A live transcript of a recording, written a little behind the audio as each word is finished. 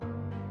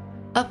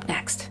Up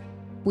next,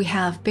 we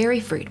have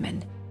Barry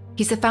Friedman.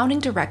 He's the founding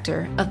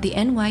director of the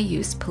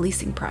NYU's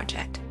Policing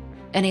Project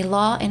and a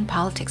law and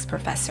politics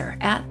professor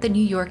at the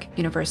New York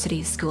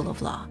University School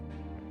of Law.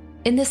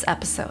 In this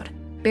episode,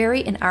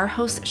 Barry and our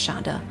host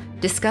Chanda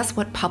discuss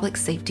what public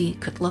safety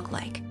could look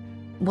like,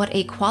 what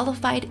a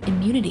qualified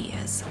immunity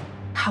is,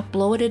 how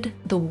bloated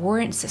the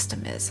warrant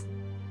system is,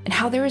 and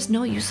how there is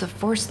no use of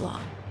force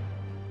law.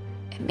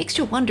 It makes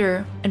you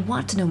wonder and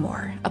want to know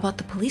more about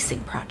the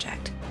Policing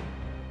Project.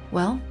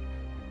 Well,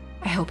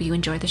 I hope you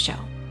enjoy the show.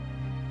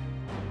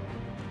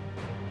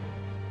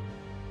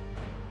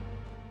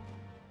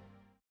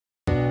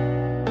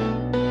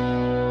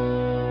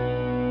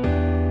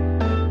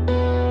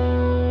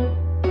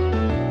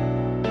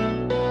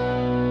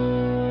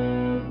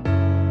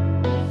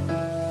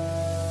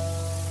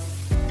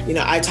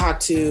 I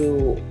talked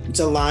to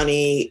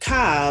Jelani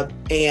Cobb,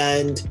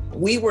 and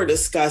we were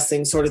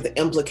discussing sort of the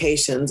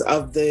implications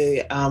of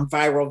the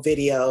viral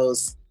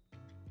videos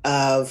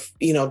of,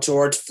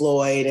 George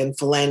Floyd and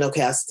Philando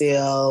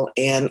Castile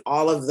and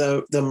all of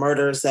the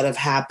murders that have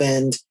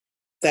happened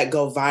that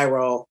go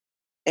viral.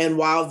 And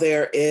while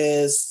there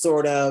is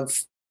sort of,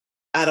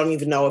 I don't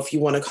even know if you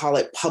want to call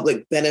it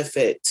public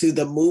benefit to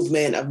the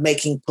movement of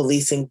making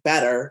policing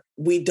better,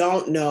 we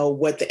don't know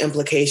what the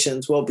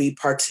implications will be,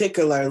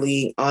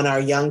 particularly on our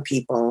young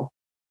people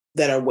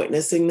that are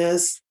witnessing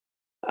this,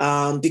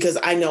 because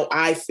I know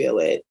I feel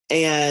it.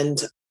 And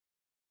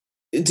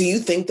do you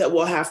think that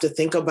we'll have to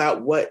think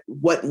about what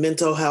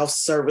mental health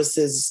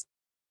services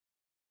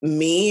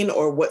mean,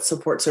 or what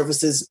support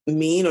services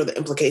mean, or the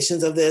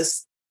implications of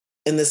this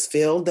in this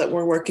field that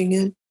we're working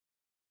in?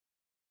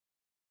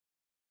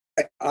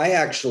 I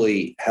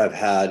actually have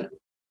had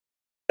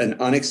an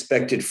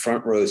unexpected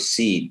front row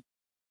seat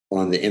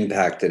on the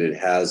impact that it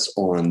has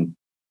on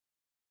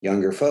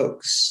younger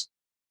folks.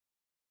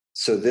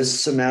 So this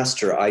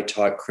semester, I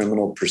taught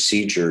criminal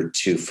procedure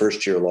to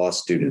first-year law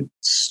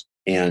students,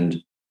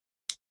 and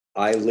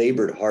I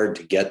labored hard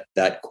to get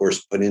that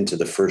course put into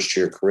the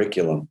first-year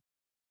curriculum.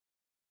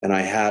 And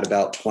I had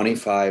about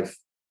 25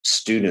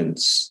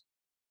 students,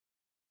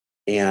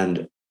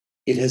 and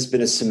it has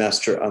been a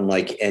semester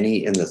unlike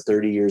any in the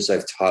 30 years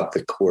I've taught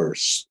the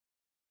course.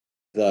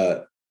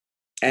 The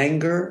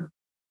anger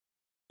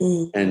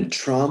and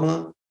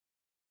trauma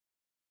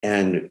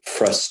and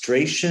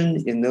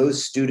frustration in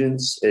those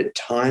students at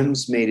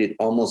times made it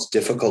almost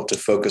difficult to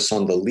focus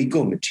on the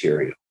legal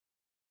material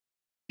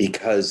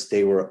because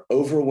they were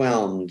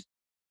overwhelmed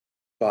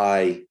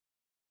by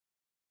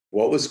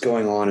what was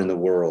going on in the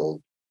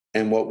world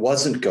and what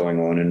wasn't going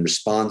on in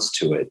response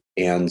to it.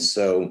 And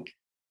so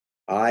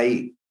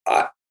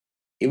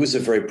it was a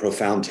very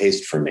profound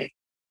taste for me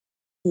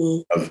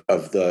of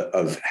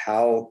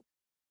how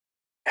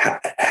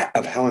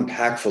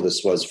impactful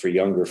this was for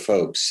younger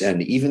folks,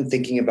 and even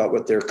thinking about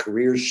what their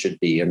careers should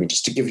be. I mean,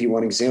 just to give you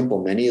one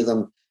example, many of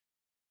them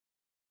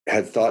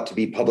had thought to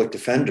be public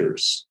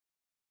defenders,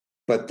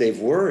 but they've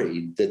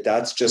worried that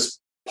that's just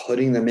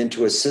putting them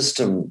into a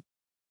system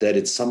that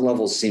at some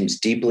level seems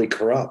deeply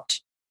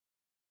corrupt,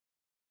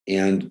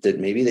 and that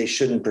maybe they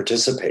shouldn't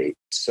participate.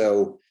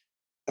 So,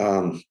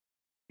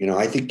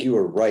 I think you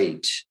are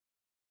right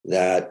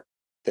that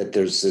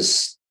there's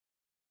this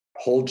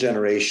whole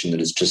generation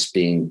that is just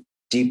being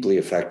deeply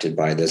affected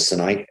by this,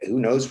 and who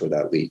knows where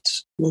that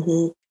leads.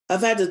 Mm-hmm.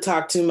 I've had to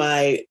talk to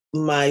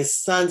my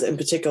sons in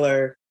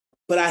particular,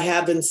 but I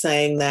have been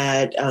saying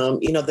that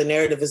the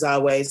narrative is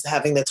always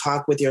having the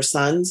talk with your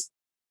sons,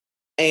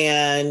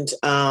 and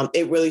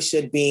it really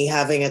should be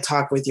having a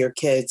talk with your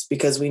kids,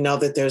 because we know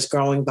that there's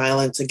growing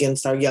violence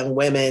against our young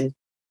women.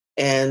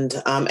 And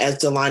as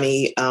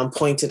Jelani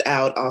pointed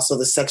out, also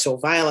the sexual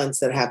violence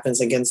that happens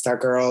against our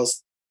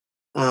girls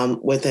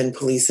within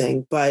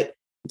policing. But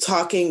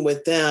talking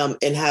with them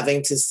and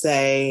having to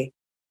say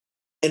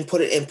and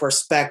put it in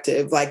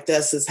perspective, like,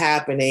 this is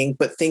happening,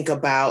 but think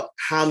about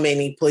how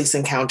many police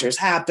encounters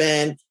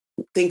happen.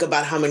 Think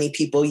about how many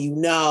people you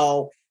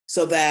know,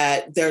 so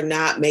that they're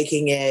not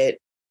making it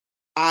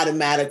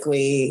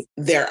automatically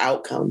their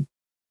outcome.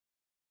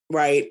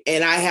 Right.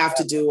 And I have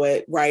to do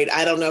it. Right.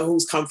 I don't know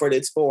whose comfort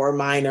it's for,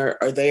 mine or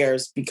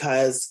theirs,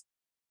 because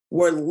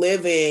we're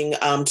living,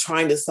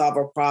 trying to solve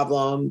a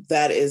problem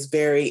that is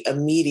very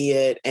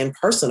immediate and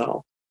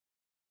personal.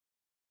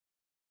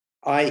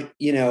 I,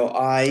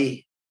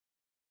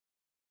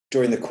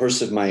 during the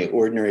course of my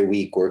ordinary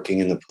week working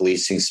in the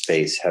policing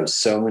space, have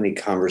so many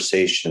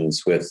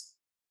conversations with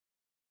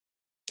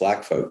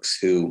Black folks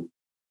who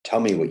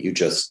tell me what you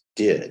just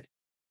did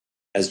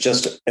as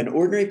just an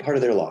ordinary part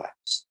of their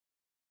lives.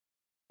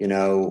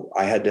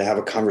 I had to have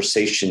a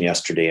conversation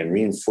yesterday and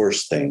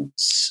reinforce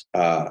things.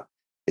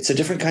 It's a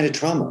different kind of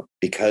trauma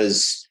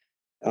because,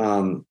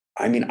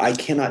 I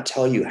cannot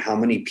tell you how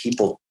many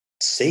people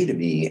say to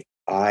me,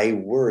 I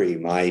worry.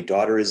 My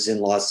daughter is in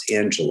Los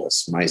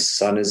Angeles. My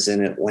son is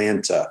in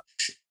Atlanta.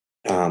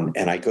 And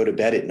I go to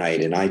bed at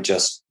night and I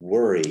just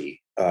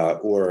worry.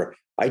 Or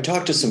I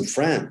talked to some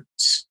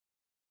friends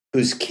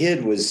whose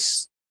kid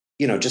was,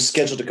 just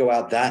scheduled to go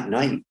out that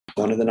night,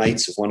 one of the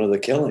nights of one of the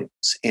killings.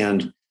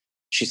 And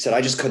she said,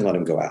 I just couldn't let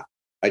him go out.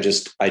 I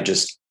just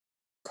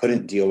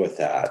couldn't deal with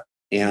that.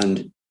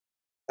 And,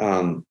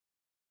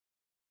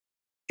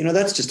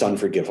 that's just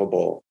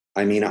unforgivable.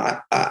 I mean,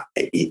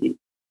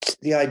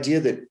 the idea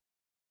that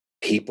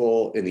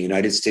people in the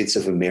United States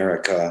of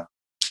America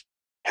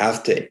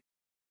have to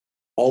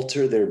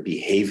alter their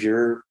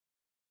behavior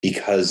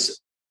because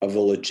of a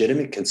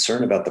legitimate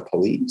concern about the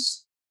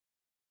police,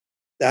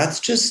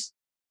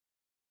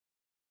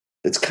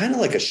 it's kind of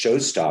like a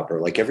showstopper.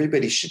 Like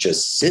everybody should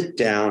just sit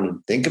down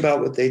and think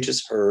about what they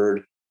just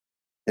heard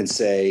and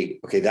say,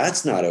 okay,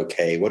 that's not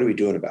okay. What are we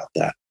doing about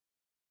that?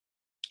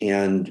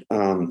 And,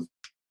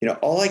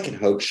 all I can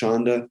hope,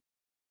 Chanda,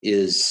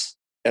 is,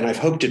 and I've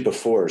hoped it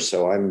before,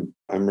 so I'm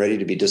ready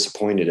to be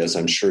disappointed, as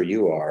I'm sure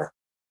you are.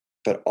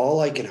 But all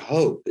I can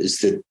hope is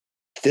that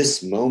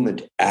this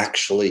moment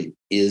actually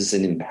is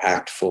an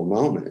impactful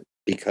moment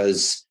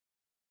because,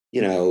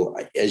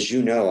 as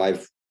you know,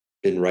 I've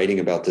been writing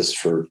about this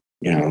for,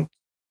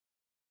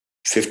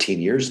 15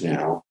 years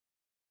now.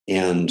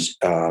 And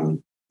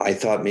I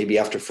thought maybe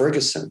after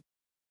Ferguson,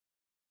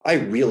 I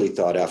really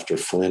thought after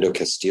Philando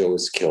Castile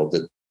was killed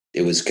that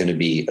it was going to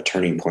be a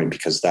turning point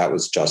because that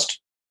was just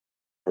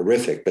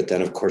horrific. But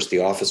then, of course, the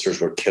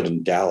officers were killed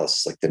in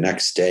Dallas like the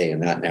next day,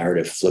 and that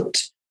narrative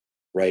flipped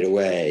right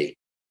away.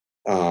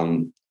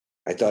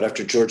 I thought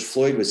after George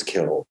Floyd was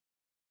killed,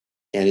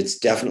 and it's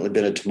definitely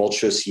been a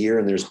tumultuous year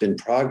and there's been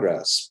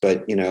progress.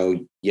 But,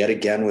 yet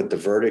again, with the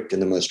verdict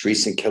and the most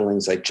recent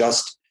killings, I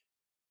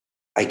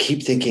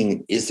keep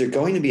thinking, is there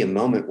going to be a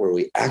moment where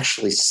we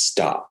actually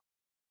stop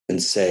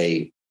and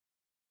say,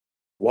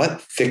 what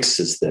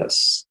fixes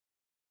this?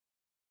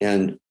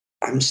 And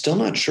I'm still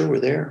not sure we're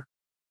there.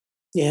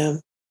 Yeah.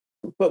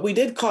 But we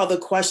did call the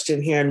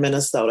question here in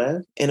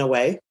Minnesota, in a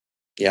way.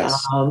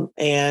 Yes.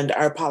 And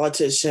our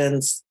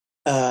politicians,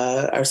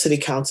 our city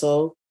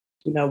council,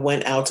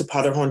 went out to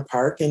Powderhorn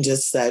Park and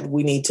just said,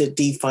 we need to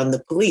defund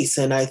the police.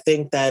 And I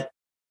think that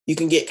you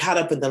can get caught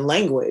up in the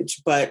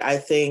language, but I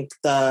think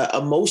the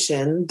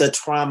emotion, the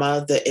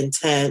trauma, the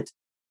intent,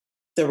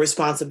 the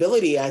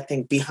responsibility, I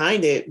think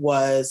behind it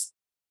was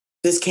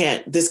this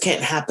can't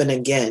happen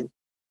again,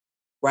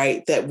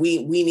 right? That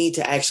we need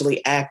to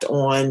actually act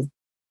on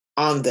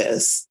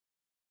this.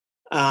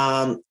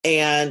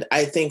 And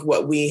I think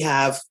what we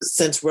have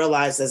since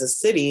realized as a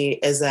city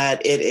is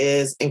that it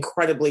is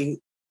incredibly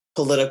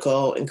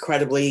political,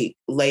 incredibly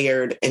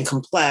layered and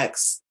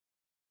complex,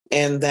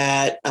 and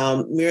that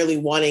merely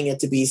wanting it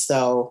to be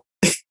so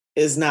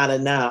is not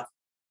enough.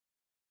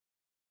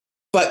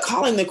 But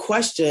calling the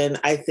question,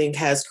 I think,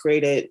 has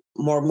created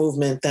more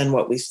movement than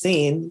what we've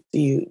seen.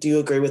 Do you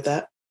agree with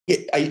that? Yeah,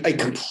 I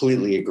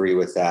completely agree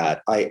with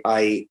that.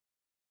 And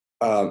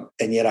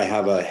yet I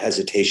have a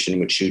hesitation,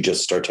 which you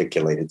just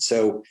articulated.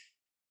 So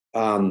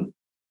the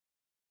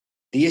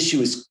issue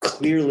is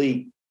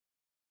clearly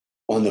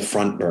on the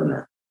front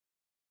burner.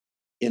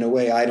 In a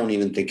way, I don't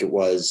even think it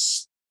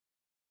was,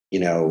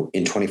 in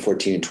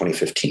 2014 and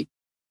 2015.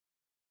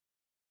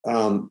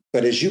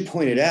 But as you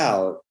pointed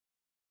out,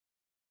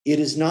 it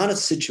is not a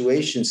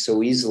situation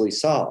so easily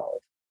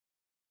solved.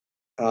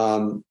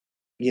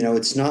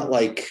 It's not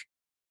like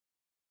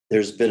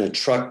there's been a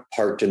truck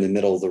parked in the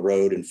middle of the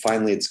road and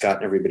finally it's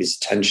gotten everybody's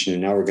attention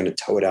and now we're going to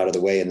tow it out of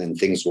the way and then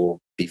things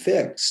will be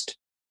fixed.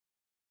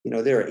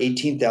 There are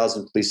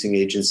 18,000 policing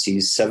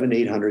agencies, 700,000 to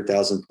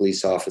 800,000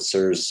 police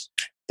officers.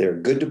 There are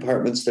good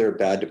departments, there are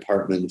bad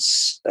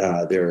departments.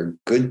 There are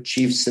good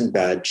chiefs and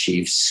bad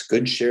chiefs,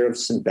 good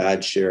sheriffs and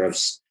bad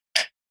sheriffs.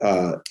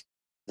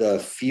 The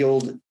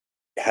field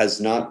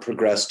has not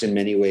progressed in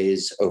many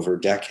ways over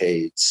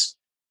decades.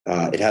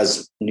 It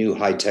has new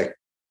high-tech,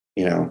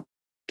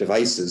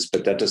 devices,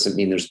 but that doesn't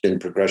mean there's been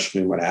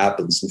progression in what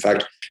happens. In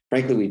fact,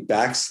 frankly, we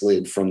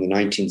backslid from the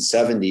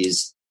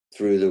 1970s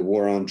through the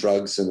war on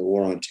drugs and the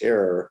war on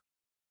terror.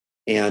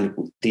 And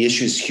the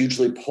issue is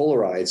hugely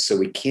polarized, so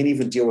we can't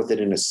even deal with it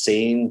in a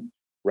sane,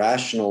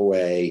 rational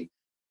way.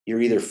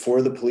 You're either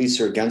for the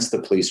police or against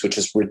the police, which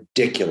is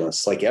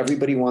ridiculous. Like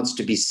everybody wants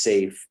to be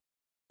safe.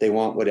 They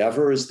want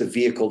whatever is the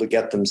vehicle to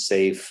get them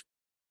safe.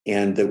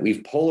 And that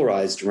we've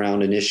polarized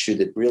around an issue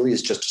that really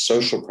is just a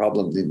social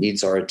problem that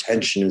needs our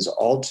attention is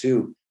all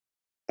too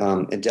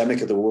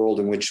endemic of the world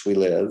in which we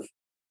live.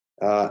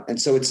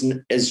 And so it's,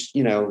 as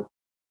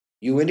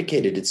you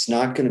indicated, it's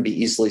not going to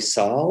be easily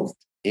solved.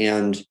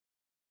 And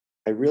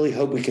I really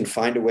hope we can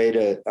find a way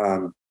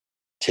to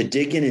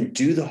dig in and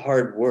do the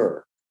hard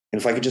work.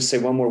 And if I could just say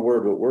one more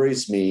word, what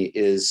worries me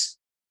is,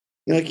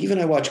 even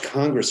I watch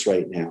Congress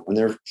right now and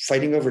they're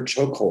fighting over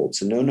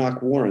chokeholds and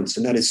no-knock warrants,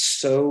 and that is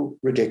so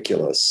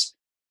ridiculous.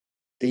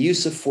 The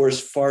use of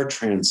force far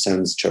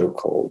transcends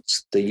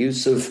chokeholds. The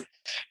use of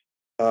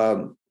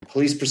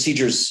police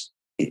procedures,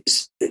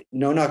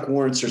 no-knock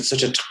warrants are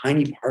such a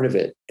tiny part of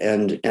it.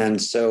 And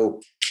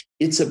so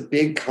it's a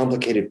big,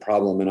 complicated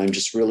problem, and I'm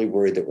just really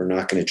worried that we're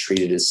not going to treat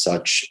it as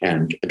such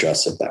and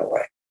address it that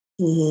way.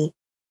 Mm-hmm.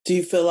 Do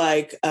you feel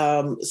like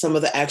some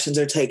of the actions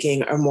they're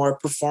taking are more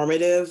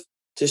performative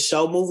to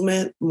show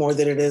movement more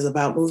than it is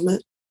about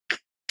movement?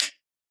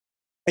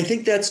 I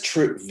think that's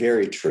true.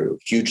 Very true.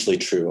 Hugely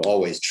true.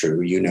 Always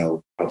true. You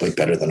know, probably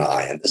better than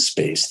I in this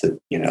space that,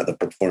 you know, the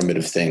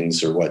performative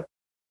things are what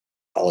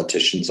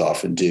politicians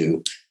often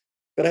do.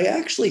 But I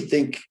actually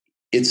think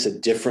it's a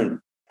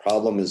different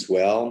problem as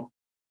well.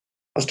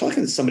 I was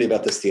talking to somebody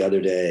about this the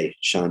other day,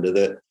 Chanda,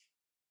 that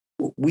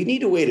we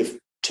need a way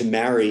to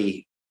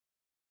marry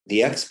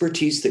the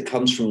expertise that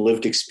comes from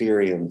lived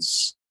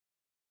experience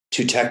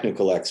to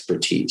technical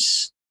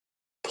expertise.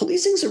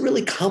 Policing is a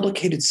really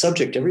complicated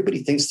subject.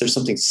 Everybody thinks there's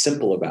something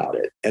simple about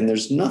it. And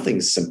there's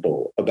nothing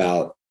simple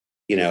about,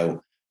 you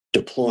know,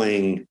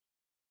 deploying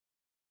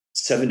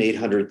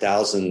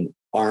 800,000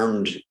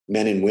 armed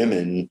men and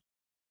women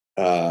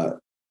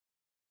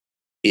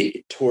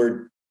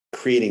toward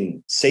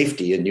creating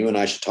safety. And you and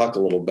I should talk a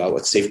little about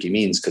what safety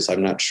means, because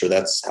I'm not sure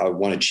that's how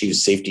one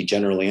achieves safety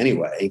generally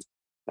anyway.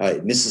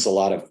 It misses a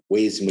lot of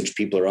ways in which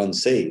people are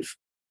unsafe.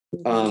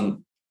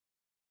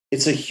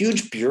 It's a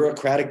huge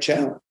bureaucratic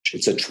challenge.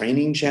 It's a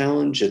training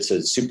challenge. It's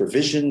a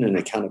supervision and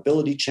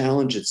accountability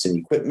challenge. It's an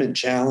equipment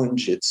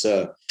challenge. It's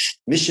a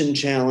mission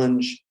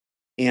challenge.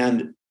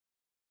 And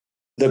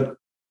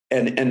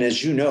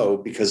as you know,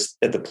 because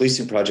at the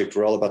Policing Project,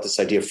 we're all about this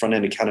idea of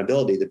front-end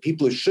accountability, the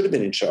people who should have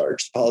been in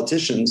charge, the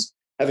politicians,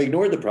 have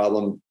ignored the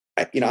problem.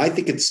 You know, I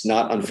think it's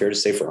not unfair to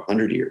say for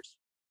 100 years.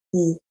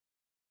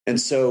 And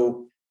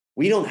so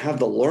we don't have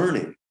the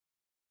learning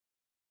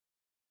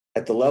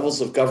at the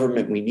levels of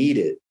government we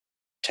needed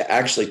to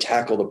actually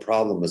tackle the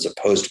problem, as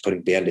opposed to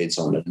putting Band-Aids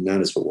on it. And that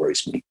is what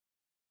worries me.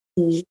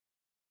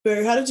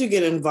 Barry, how did you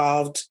get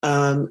involved?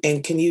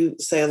 And can you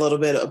say a little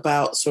bit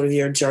about sort of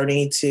your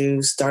journey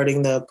to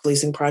starting the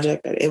policing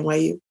project at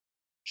NYU?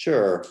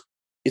 Sure.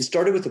 It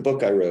started with a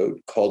book I wrote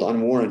called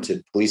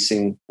Unwarranted: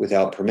 Policing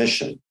Without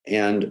Permission.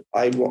 And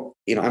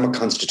I'm a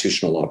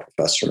constitutional law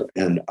professor,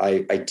 and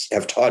I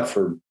have taught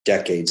for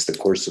decades the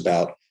course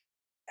about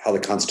how the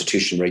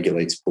Constitution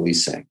regulates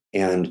policing.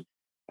 And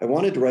I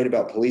wanted to write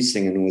about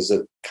policing and was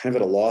kind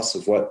of at a loss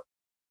of what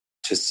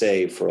to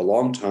say for a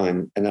long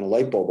time. And then a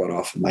light bulb went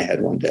off in my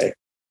head one day,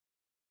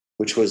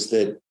 which was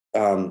that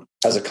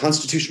as a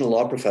constitutional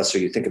law professor,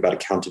 you think about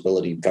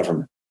accountability in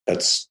government.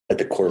 That's at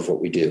the core of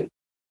what we do.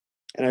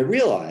 And I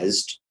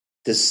realized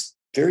this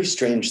very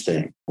strange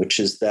thing, which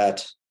is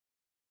that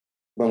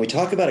when we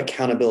talk about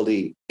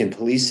accountability in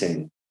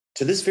policing,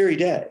 to this very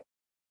day,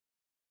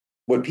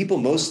 what people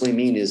mostly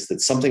mean is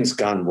that something's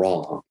gone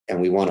wrong and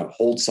we want to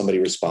hold somebody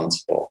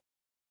responsible.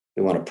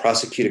 We want to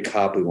prosecute a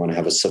cop. We want to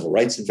have a civil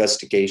rights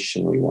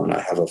investigation. We want to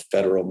have a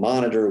federal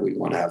monitor. We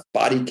want to have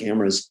body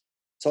cameras.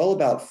 It's all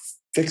about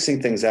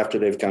fixing things after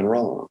they've gone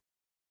wrong.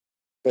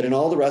 But in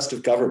all the rest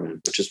of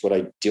government, which is what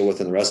I deal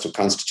with in the rest of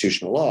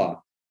constitutional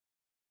law,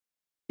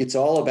 it's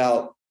all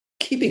about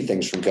keeping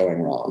things from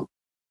going wrong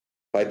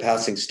by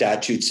passing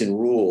statutes and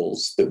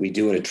rules that we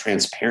do in a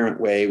transparent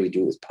way. We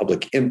do it with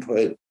public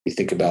input. We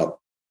think about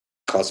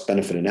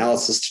cost-benefit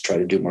analysis to try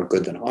to do more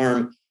good than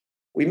harm.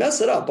 We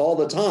mess it up all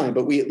the time,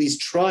 but we at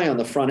least try on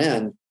the front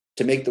end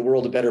to make the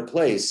world a better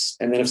place.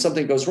 And then if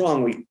something goes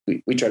wrong,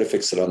 we try to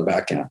fix it on the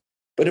back end.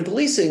 But in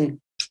policing,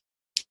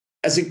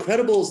 as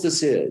incredible as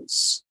this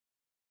is,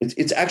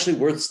 it's actually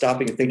worth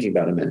stopping and thinking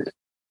about a minute.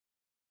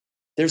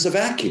 There's a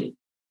vacuum.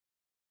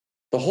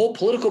 The whole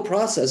political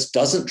process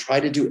doesn't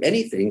try to do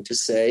anything to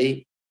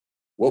say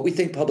what we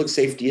think public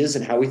safety is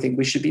and how we think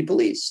we should be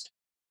policed.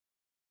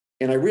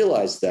 And I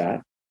realized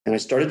that, and I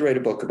started to write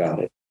a book about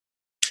it.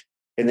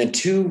 And then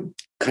two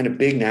kind of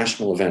big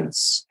national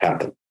events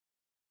happened,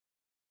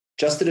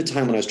 just at a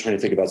time when I was trying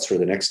to think about sort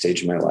of the next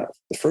stage of my life.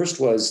 The first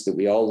was that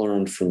we all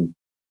learned from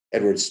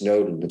Edward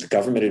Snowden that the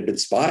government had been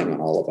spying on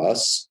all of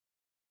us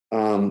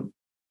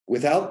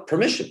without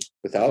permission,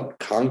 without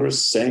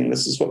Congress saying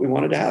this is what we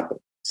wanted to happen.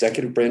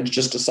 Executive branch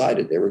just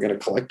decided they were going to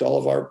collect all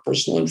of our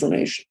personal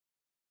information.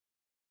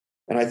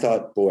 And I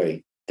thought,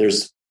 boy,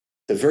 there's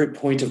the very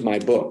point of my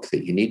book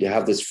that you need to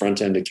have this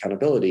front-end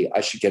accountability.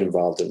 I should get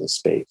involved in this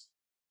space.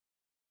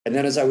 And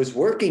then as I was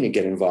working to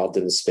get involved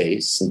in the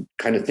space and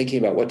kind of thinking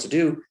about what to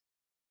do,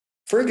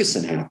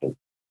 Ferguson happened.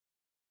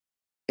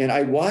 And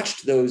I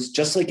watched those,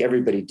 just like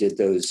everybody did,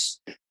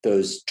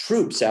 those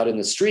troops out in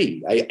the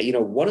street.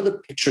 One of the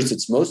pictures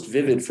that's most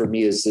vivid for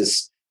me is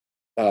this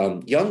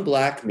young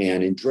Black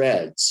man in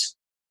dreads.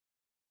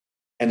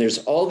 And there's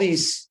all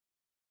these,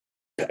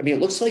 it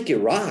looks like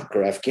Iraq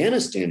or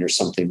Afghanistan or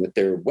something, with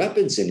their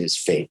weapons in his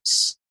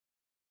face.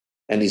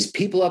 And these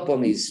people up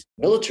on these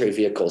military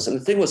vehicles. And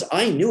the thing was,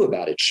 I knew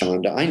about it,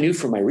 Chanda. I knew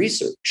from my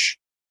research.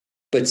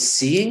 But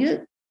seeing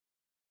it,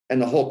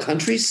 and the whole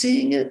country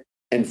seeing it,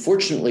 and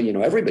fortunately,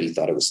 everybody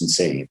thought it was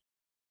insane.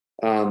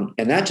 And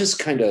that just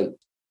kind of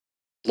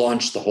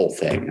launched the whole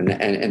thing.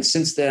 And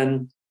since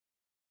then,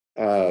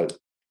 you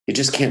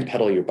just can't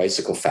pedal your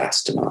bicycle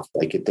fast enough.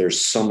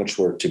 There's so much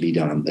work to be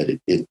done that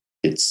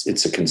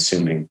it's a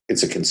consuming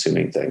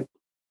thing.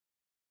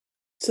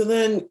 So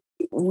then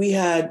we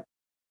had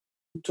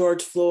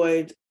George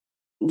Floyd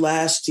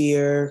last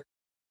year.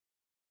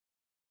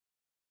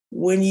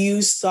 When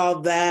you saw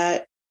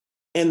that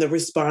and the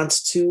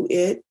response to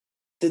it,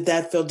 did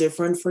that feel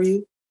different for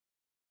you?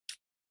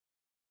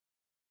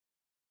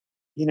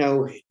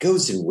 it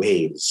goes in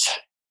waves.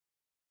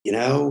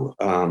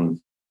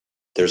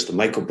 There's the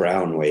Michael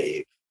Brown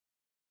wave,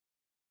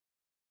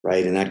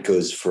 right? And that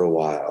goes for a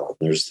while.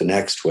 There's the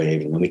next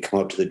wave, and then we come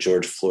up to the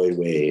George Floyd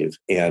wave.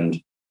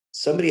 And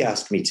somebody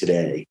asked me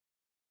today,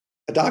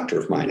 a doctor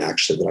of mine,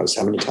 actually, that I was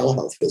having a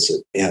telehealth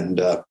visit,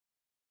 and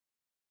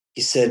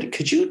he said,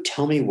 could you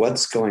tell me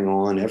what's going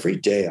on? Every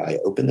day I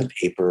open the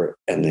paper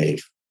and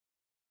they've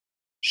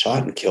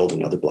shot and killed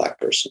another Black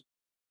person.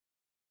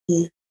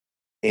 Mm.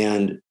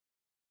 And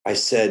I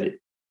said,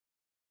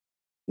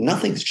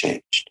 nothing's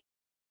changed.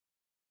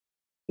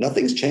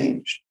 Nothing's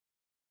changed,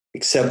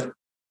 except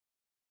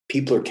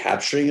people are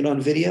capturing it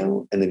on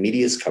video and the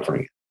media is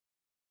covering it.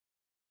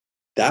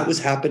 That was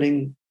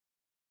happening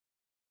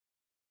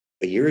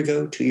a year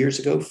ago, 2 years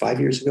ago, 5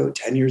 years ago,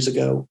 10 years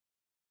ago.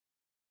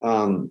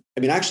 I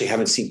actually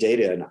haven't seen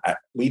data, and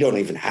we don't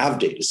even have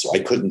data, so I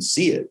couldn't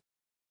see it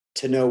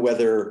to know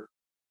whether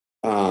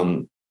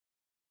the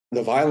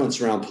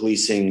violence around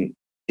policing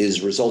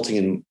is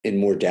resulting in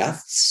more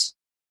deaths.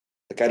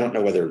 Like, I don't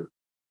know whether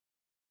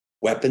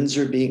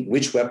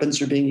which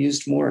weapons are being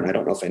used more, and I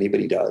don't know if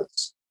anybody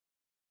does.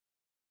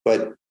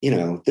 But,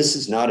 this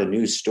is not a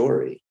news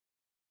story.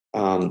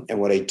 And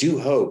what I do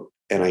hope,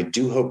 and I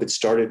do hope it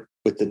started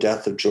with the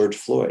death of George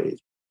Floyd,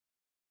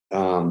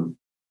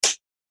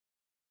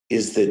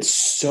 is that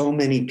so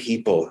many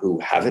people who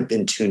haven't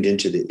been tuned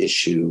into the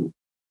issue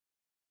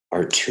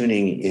are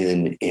tuning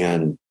in,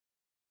 and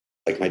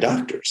like my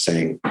doctor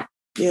saying,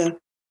 yeah,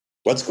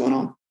 what's going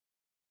on?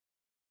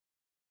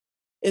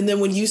 And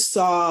then when you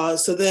saw,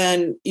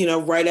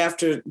 right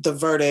after the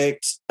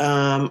verdict,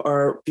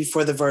 or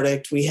before the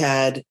verdict, we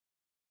had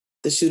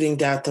the shooting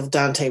death of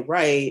Daunte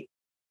Wright.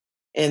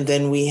 And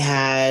then we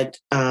had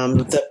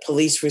the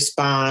police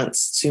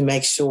response to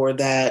make sure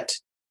that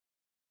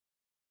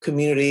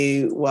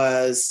community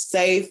was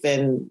safe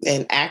and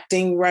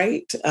acting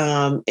right,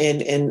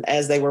 and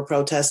as they were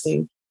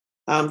protesting.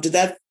 Did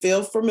that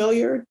feel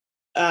familiar?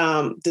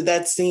 Did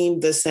that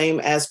seem the same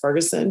as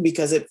Ferguson?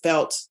 Because it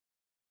felt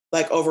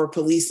like over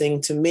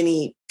policing to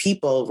many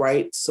people,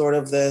 right? Sort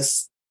of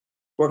this,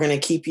 we're going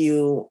to keep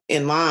you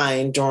in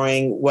line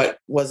during what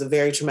was a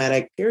very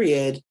traumatic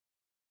period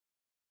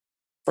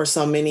for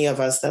so many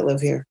of us that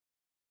live here.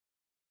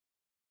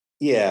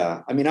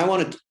 Yeah. I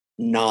want to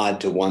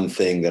nod to one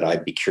thing that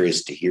I'd be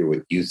curious to hear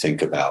what you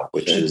think about,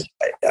 which Sure. is,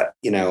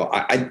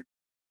 the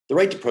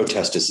right to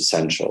protest is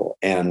essential.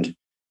 And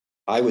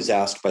I was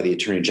asked by the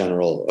Attorney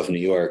General of New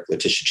York,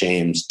 Letitia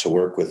James, to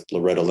work with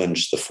Loretta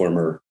Lynch, the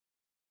former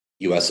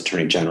U.S.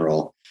 Attorney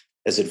General,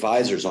 as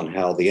advisors on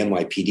how the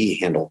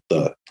NYPD handled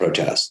the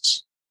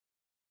protests.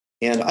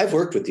 And I've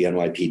worked with the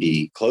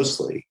NYPD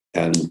closely,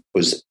 and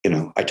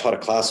I taught a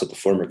class with the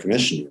former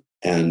commissioner,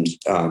 and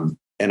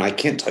I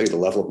can't tell you the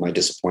level of my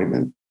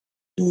disappointment.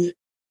 Mm.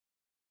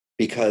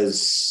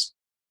 Because,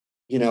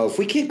 if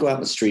we can't go out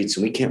in the streets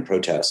and we can't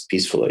protest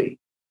peacefully,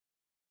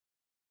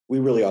 we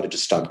really ought to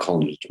just stop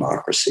calling it a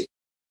democracy.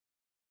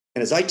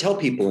 And as I tell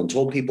people and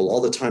told people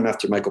all the time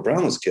after Michael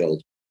Brown was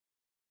killed,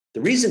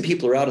 the reason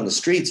people are out on the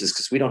streets is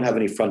because we don't have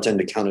any front-end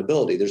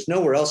accountability. There's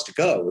nowhere else to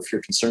go if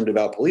you're concerned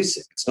about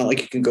policing. It's not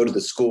like you can go to the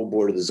school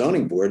board or the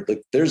zoning board.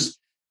 Like there's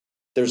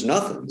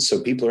nothing. So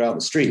people are out in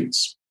the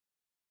streets.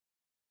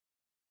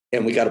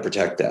 And we got to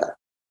protect that.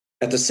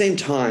 At the same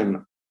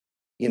time,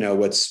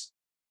 what's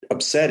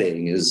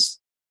upsetting is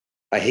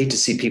I hate to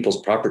see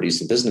people's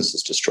properties and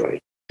businesses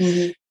destroyed.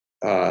 Mm-hmm.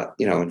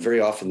 And very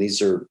often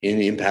these are in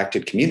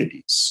impacted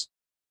communities.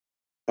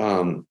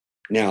 Now,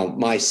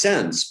 my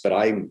sense, but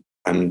I'm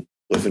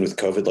living with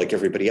COVID like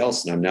everybody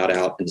else, and I'm not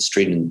out in the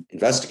street and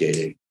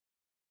investigating,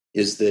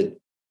 is that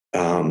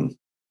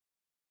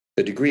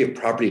the degree of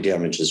property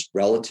damage is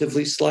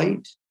relatively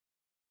slight,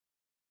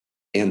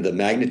 and the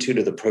magnitude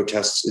of the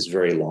protests is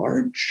very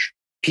large.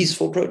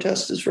 Peaceful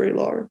protest is very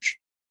large.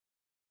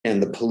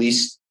 And the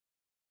police,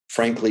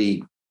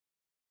 frankly,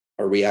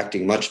 are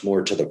reacting much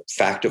more to the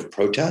fact of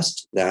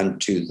protest than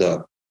to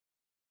the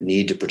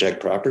need to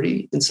protect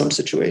property in some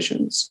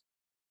situations.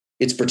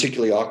 It's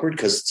particularly awkward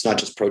because it's not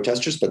just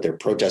protesters, but they're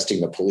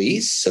protesting the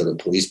police. So the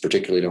police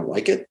particularly don't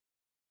like it.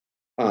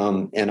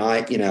 And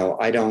I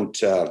don't,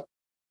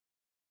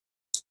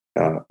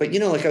 but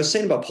like I was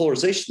saying about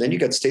polarization, then you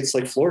got states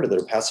like Florida that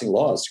are passing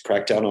laws to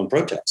crack down on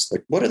protests.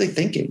 Like, what are they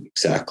thinking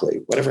exactly?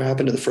 Whatever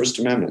happened to the First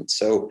Amendment?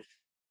 So,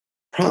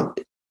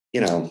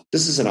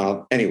 this is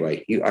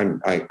anyway,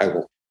 I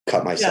will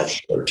cut myself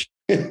short.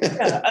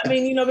 Yeah.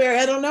 Barry,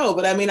 I don't know,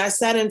 but I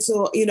sat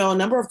into, a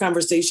number of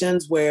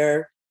conversations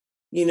where,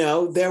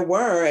 there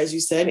were, as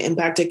you said,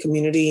 impacted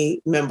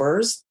community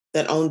members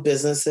that owned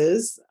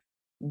businesses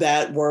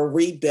that were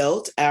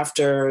rebuilt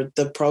after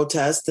the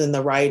protest and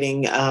the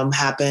rioting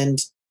happened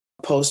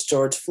post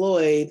George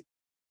Floyd,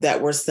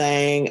 that were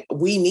saying,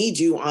 we need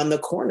you on the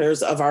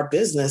corners of our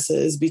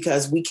businesses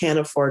because we can't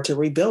afford to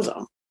rebuild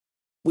them.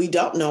 We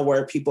don't know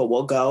where people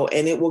will go,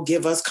 and it will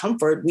give us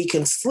comfort. We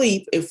can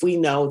sleep if we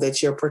know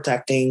that you're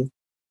protecting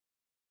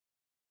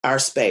our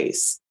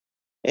space.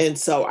 And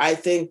so I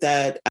think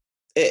that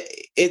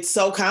it's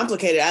so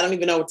complicated. I don't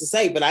even know what to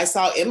say, but I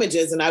saw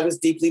images and I was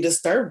deeply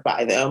disturbed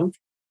by them.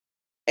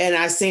 And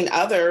I've seen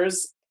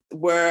others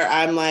where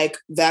I'm like,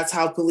 that's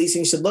how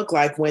policing should look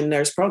like when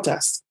there's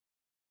protests.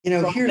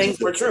 Here's things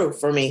were true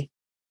for me.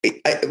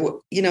 I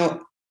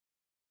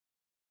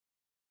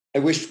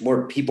wish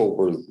more people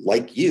were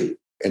like you.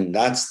 And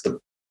that's the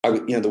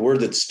word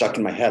that's stuck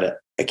in my head.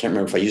 I can't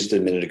remember if I used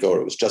it a minute ago or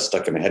it was just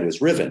stuck in my head,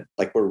 was riven.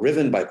 Like, we're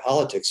riven by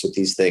politics with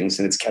these things,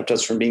 and it's kept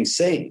us from being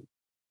sane.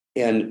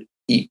 And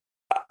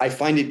I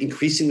find it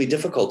increasingly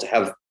difficult to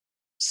have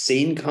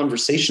sane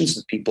conversations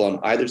with people on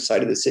either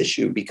side of this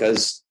issue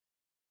because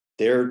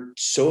they're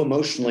so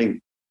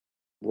emotionally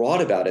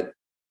wrought about it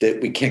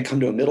that we can't come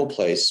to a middle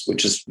place,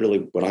 which is really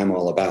what I'm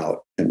all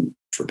about, and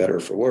for better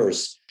or for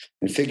worse,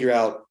 and figure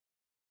out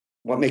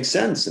what makes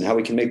sense and how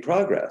we can make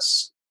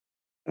progress.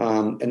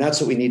 And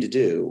that's what we need to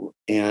do.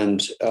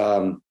 And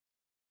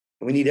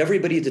we need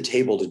everybody at the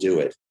table to do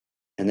it.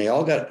 And they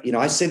all got,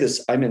 I say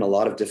this, I'm in a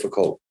lot of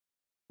difficult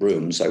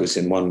rooms. I was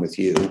in one with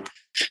you,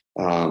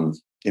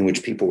 in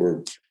which people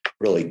were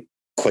really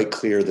quite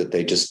clear that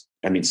they just,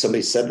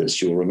 somebody said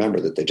this, you will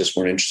remember, that they just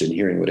weren't interested in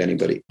hearing what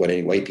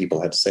any white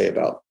people had to say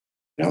about,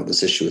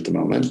 this issue at the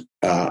moment.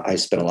 I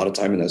spent a lot of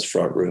time in those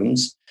front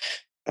rooms.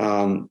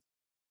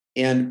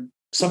 And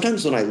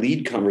sometimes when I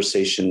lead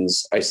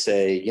conversations, I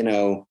say,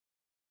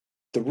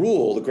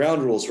 the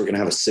ground rules, we're going to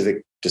have a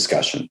civic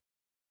discussion,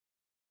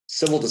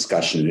 civil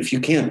discussion. And if you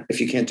can't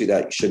do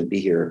that, you shouldn't be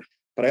here.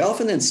 But I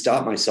often then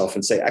stop myself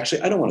and say,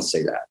 actually, I don't want to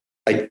say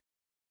that.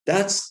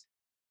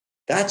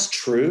 That's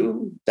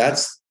true.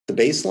 That's the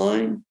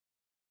baseline.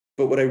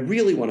 But what I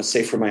really want to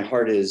say from my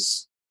heart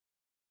is,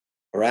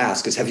 or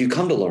ask is, have you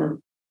come to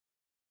learn?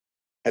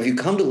 Have you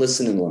come to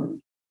listen and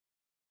learn?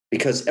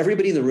 Because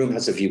everybody in the room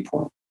has a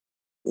viewpoint.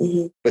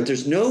 Mm-hmm. But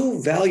there's no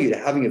value to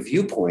having a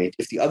viewpoint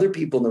if the other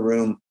people in the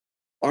room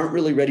aren't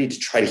really ready to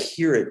try to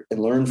hear it and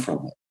learn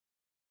from it.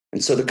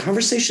 And so the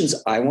conversations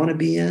I want to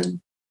be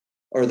in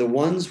are the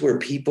ones where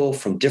people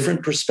from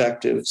different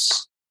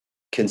perspectives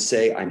can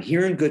say, I'm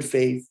here in good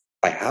faith,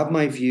 I have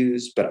my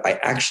views, but I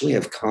actually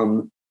have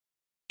come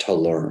to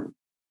learn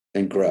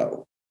and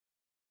grow.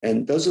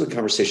 And those are the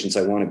conversations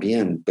I want to be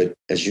in. But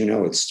as you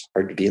know, it's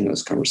hard to be in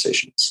those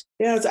conversations.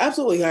 Yeah, it's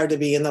absolutely hard to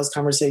be in those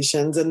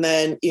conversations. And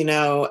then,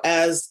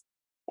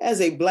 as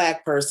a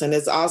Black person,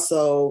 it's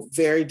also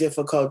very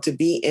difficult to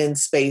be in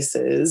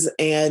spaces.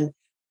 And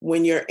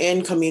when you're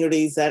in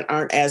communities that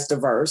aren't as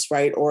diverse,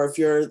 right? Or if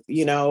you're,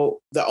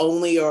 the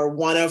only or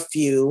one of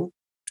few,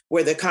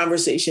 where the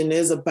conversation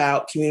is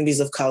about communities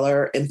of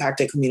color,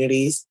 impacted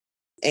communities,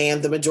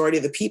 and the majority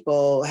of the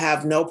people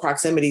have no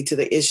proximity to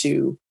the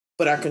issue,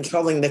 but are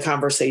controlling the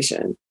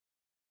conversation,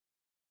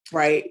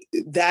 right?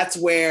 That's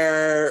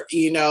where,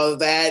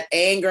 that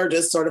anger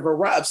just sort of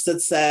erupts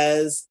that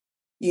says,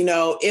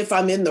 if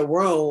I'm in the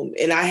room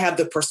and I have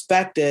the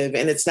perspective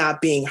and it's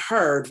not being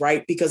heard,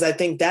 right? Because I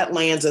think that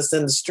lands us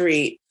in the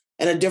street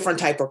in a different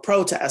type of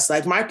protest.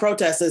 Like, my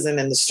protest isn't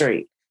in the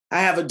street. I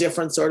have a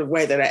different sort of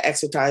way that I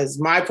exercise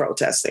my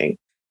protesting,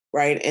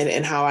 right?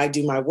 And how I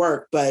do my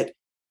work. But,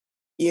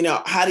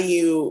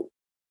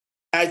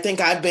 I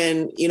think I've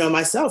been,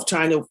 myself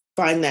trying to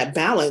find that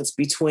balance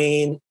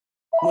between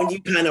when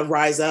you kind of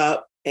rise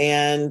up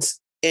and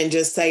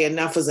just say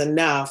enough is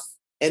enough,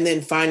 and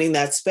then finding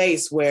that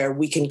space where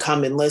we can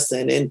come and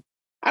listen. And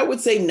I would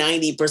say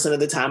 90% of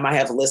the time I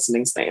have a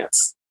listening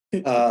stance.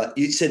 You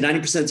said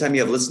 90% of the time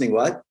you have listening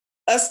what?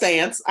 A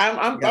stance.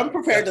 I'm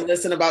prepared to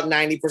listen about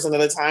 90% of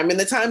the time. And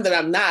the time that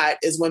I'm not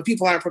is when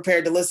people aren't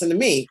prepared to listen to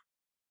me.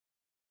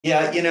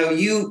 Yeah,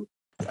 you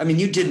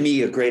did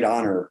me a great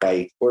honor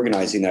by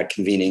organizing that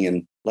convening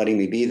and letting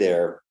me be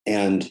there.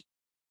 And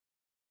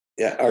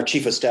our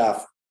chief of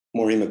staff,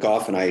 Maureen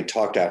McGough, and I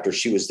talked after.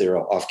 She was there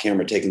off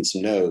camera taking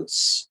some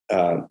notes,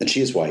 and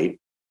she is white.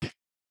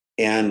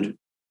 And,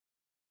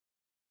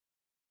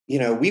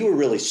 we were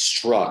really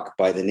struck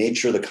by the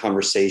nature of the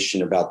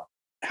conversation about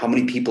how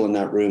many people in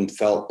that room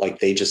felt like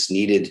they just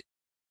needed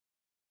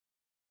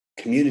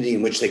community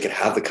in which they could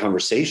have the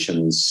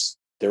conversations,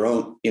 their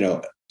own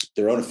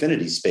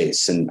affinity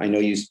space. And I know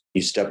you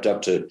stepped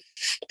up to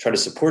try to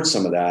support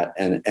some of that.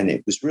 And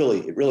it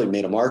really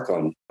made a mark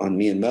on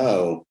me and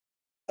Mo.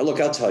 Look,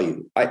 I'll tell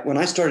you, when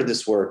I started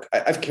this work,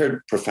 I've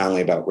cared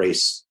profoundly about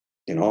race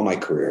in all my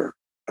career.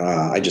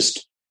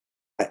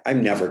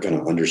 I'm never going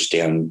to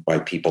understand why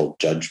people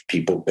judge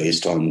people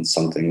based on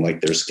something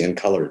like their skin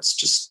color. It's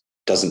just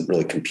doesn't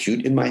really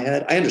compute in my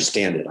head. I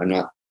understand it. I'm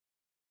not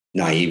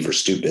naive or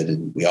stupid.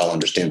 And we all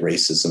understand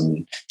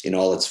racism in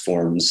all its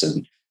forms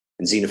and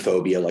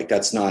xenophobia. Like,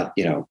 that's not,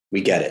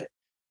 we get it.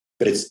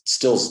 But it's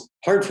still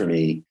hard for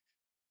me.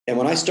 And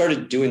when I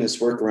started doing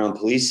this work around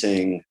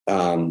policing,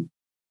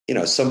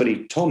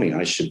 somebody told me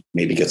I should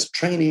maybe get some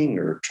training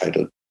or try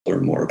to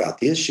learn more about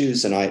the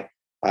issues. And I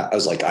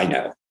was like, I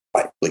know.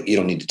 You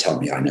don't need to tell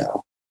me, I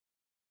know.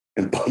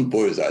 And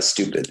boy, was I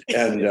stupid.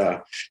 And,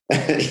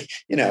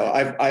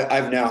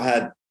 I've now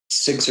had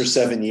 6 or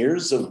 7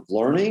 years of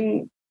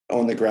learning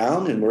on the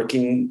ground and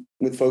working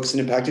with folks in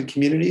impacted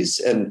communities.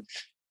 And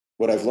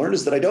what I've learned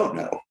is that I don't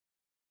know.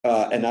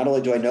 And not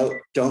only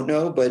don't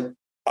know, but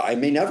I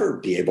may never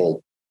be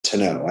able to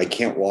know. I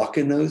can't walk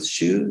in those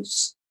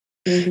shoes.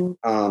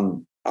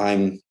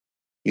 Mm-hmm.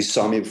 You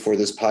saw me before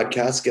this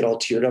podcast get all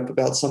teared up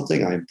about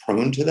something. I'm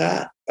prone to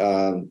that.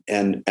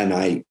 And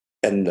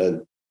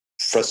the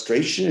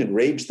frustration and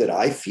rage that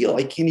I feel,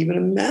 I can't even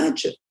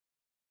imagine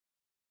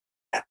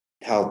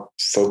how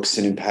folks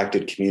in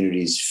impacted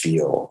communities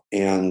feel.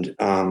 And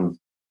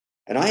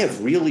I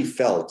have really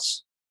felt,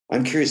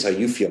 I'm curious how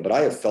you feel, but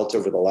I have felt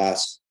over the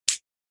last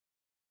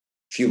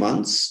few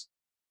months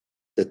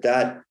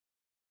that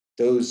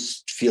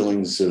those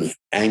feelings of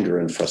anger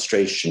and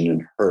frustration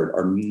and hurt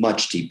are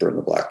much deeper in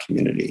the Black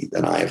community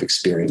than I have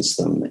experienced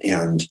them.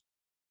 And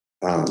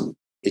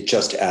it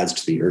just adds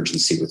to the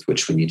urgency with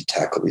which we need to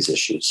tackle these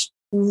issues.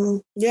 Mm-hmm.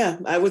 Yeah,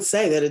 I would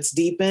say that it's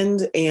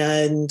deepened.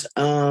 And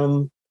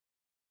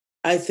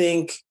I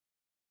think,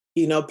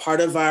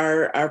 part of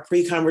our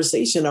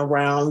pre-conversation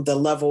around the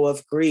level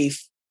of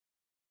grief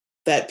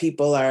that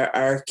people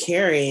are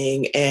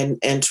carrying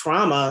and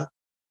trauma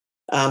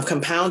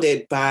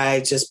compounded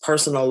by just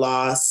personal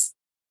loss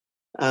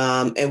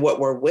and what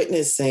we're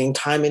witnessing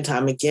time and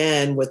time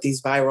again with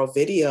these viral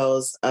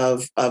videos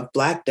of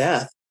Black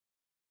death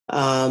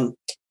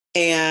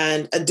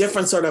and a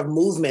different sort of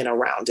movement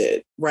around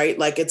it, right?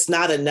 Like it's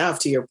not enough,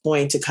 to your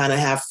point, to kind of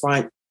have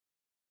front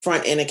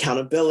end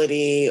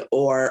accountability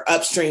or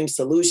upstream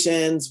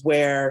solutions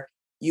where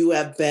you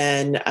have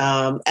been,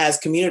 as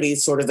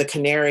communities, sort of the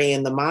canary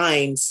in the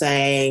mine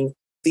saying,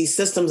 these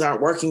systems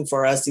aren't working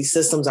for us. These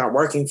systems aren't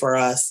working for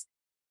us.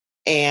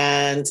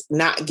 And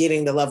not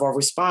getting the level of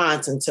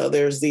response until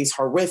there's these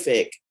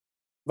horrific,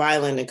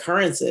 violent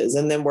occurrences.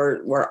 And then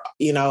we're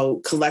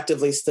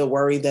collectively still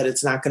worried that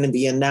it's not going to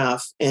be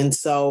enough. And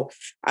so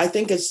I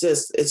think it's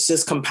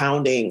just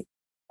compounding.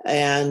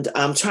 And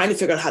I'm trying to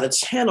figure out how to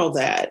channel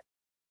that,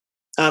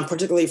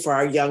 particularly for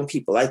our young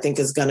people, I think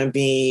is going to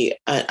be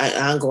an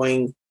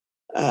ongoing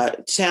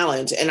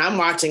challenge. And I'm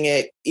watching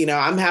it,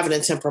 I'm having to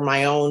temper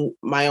my own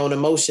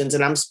emotions,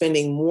 and I'm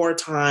spending more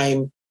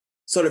time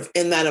sort of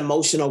in that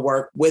emotional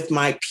work with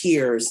my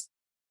peers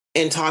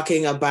and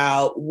talking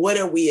about what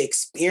are we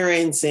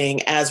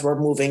experiencing as we're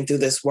moving through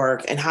this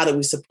work and how do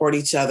we support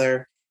each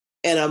other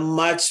in a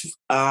much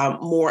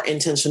more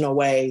intentional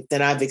way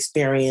than I've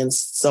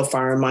experienced so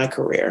far in my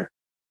career.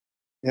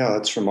 Yeah,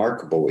 that's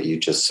remarkable what you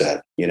just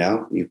said.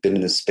 You've been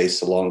in this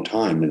space a long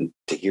time, and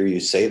to hear you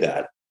say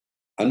that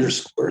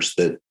underscores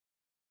that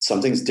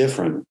something's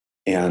different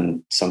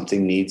and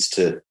something needs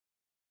to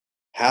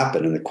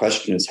happen. And the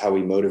question is how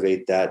we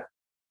motivate that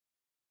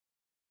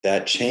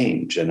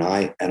change. And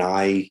I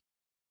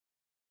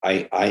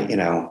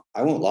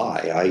won't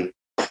lie.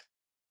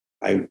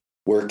 I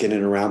work in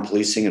and around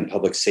policing and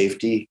public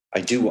safety.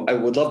 I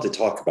would love to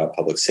talk about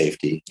public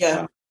safety.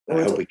 Yeah.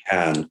 I hope we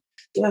can,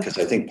 because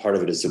I think part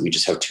of it is that we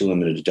just have too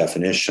limited a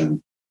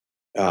definition.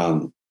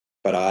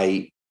 But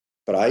I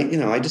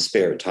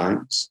despair at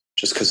times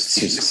just because it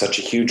seems like such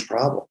a huge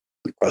problem.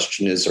 The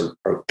question is,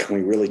 or can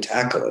we really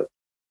tackle it?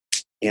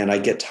 And I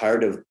get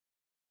tired of,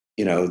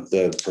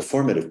 the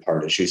performative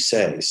part, as you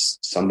say.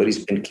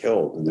 Somebody's been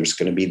killed, and there's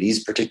going to be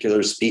these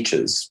particular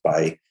speeches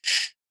by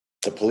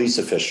the police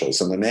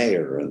officials and the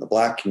mayor and the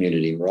Black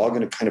community. We're all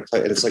going to kind of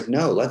play. And it's like,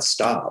 no, let's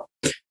stop.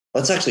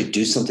 Let's actually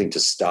do something to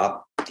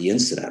stop the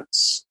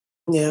incidents.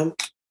 Yeah.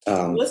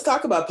 Let's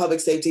talk about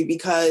public safety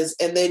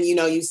and then,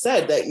 you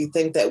said that you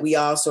think that we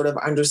all sort of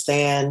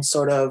understand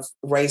sort of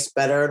race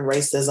better and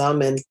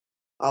racism and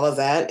all of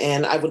that.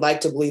 And I would like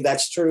to believe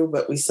that's true,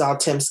 but we saw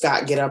Tim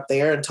Scott get up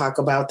there and talk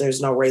about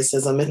there's no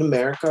racism in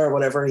America or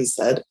whatever he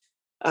said.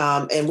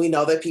 And we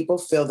know that people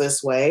feel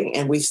this way,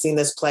 and we've seen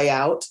this play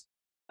out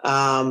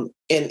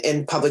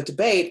in public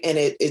debate. And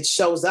it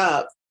shows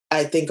up,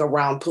 I think,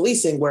 around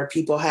policing where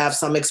people have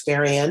some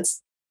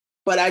experience.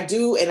 But I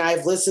do, and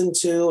I've listened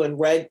to and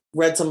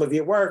read some of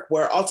your work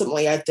where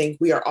ultimately I think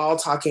we are all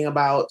talking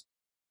about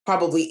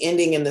probably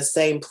ending in the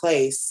same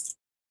place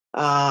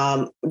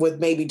with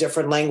maybe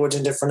different language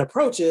and different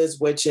approaches,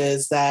 which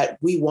is that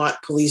we want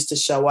police to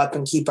show up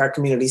and keep our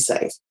community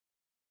safe,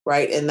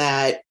 right? And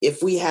that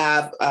if we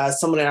have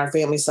someone in our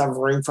family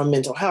suffering from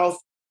mental health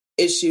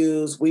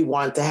issues, we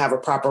want to have a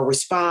proper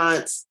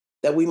response,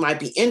 that we might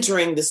be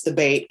entering this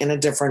debate in a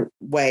different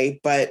way.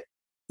 But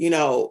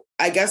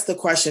I guess the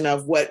question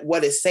of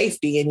what is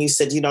safety, and you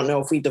said you don't know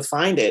if we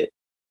defined it.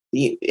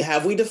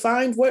 Have we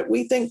defined what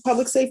we think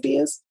public safety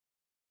is?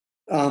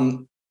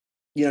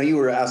 You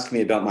were asking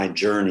me about my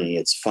journey.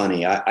 It's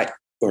funny,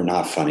 or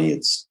not funny,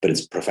 but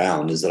it's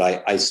profound, is that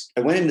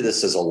I went into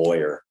this as a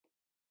lawyer,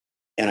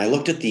 and I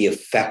looked at the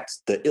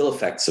ill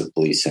effects of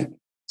policing,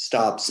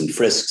 stops and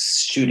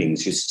frisks,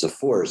 shootings, uses of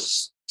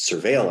force,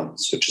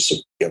 surveillance, which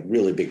is a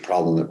really big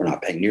problem that we're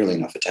not paying nearly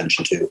enough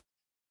attention to.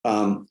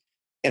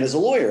 And as a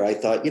lawyer, I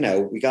thought,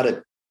 we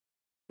got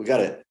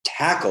to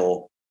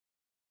tackle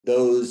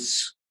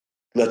those,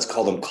 let's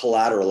call them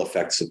collateral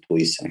effects of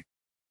policing.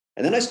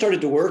 And then I started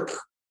to work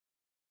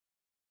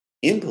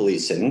in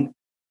policing,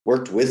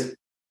 worked with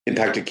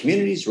impacted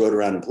communities, rode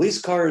around in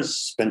police cars,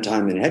 spent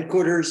time in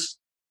headquarters.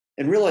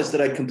 and realized that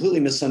I'd completely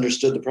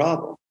misunderstood the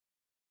problem.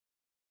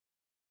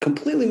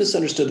 Completely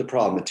misunderstood the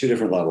problem at two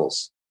different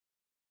levels.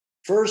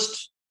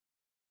 First,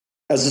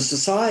 as a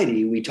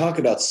society, we talk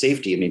about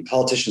safety. I mean,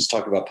 politicians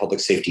talk about public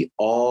safety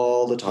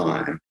all the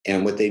time.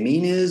 And what they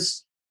mean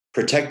is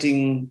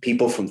protecting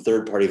people from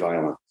third-party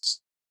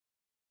violence.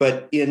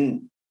 But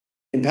in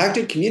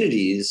impacted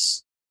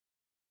communities,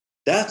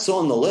 that's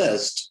on the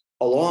list,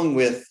 along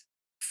with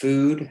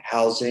food,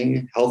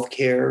 housing,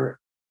 healthcare,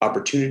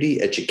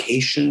 opportunity,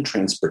 education,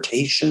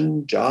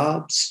 transportation,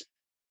 jobs.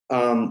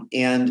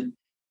 And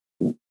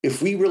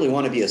if we really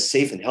want to be a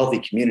safe and healthy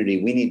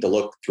community, we need to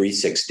look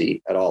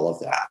 360 at all of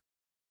that.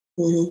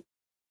 Mm-hmm.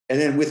 And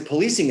then with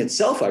policing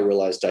itself, I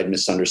realized I'd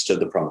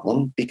misunderstood the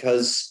problem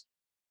because,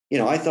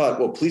 I thought,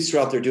 well, police are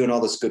out there doing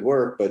all this good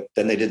work, but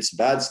then they did some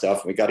bad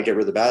stuff and we got to get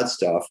rid of the bad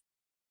stuff.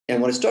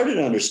 And what I started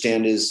to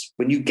understand is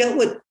when you get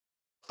what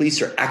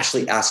police are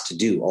actually asked to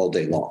do all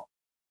day long,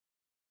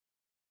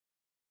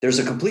 there's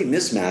a complete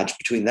mismatch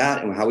between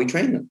that and how we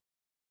train them.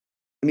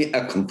 I mean,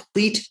 a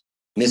complete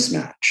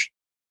mismatch.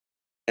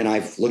 And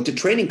I've looked at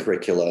training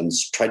curricula and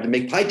tried to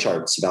make pie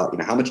charts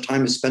about, how much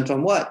time is spent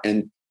on what.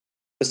 And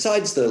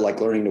besides the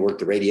learning to work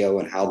the radio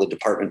and how the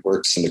department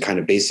works and the kind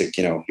of basic,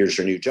 here's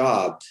your new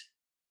job,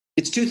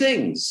 it's two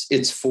things.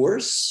 It's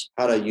force,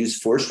 how to use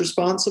force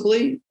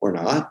responsibly or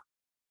not,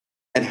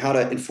 and how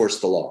to enforce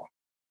the law.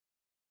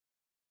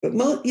 But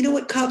you know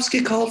what cops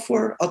get called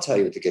for? I'll tell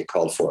you what they get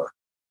called for.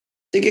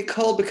 They get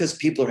called because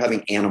people are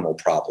having animal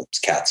problems,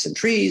 cats in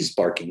trees,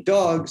 barking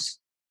dogs.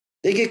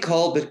 They get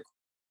called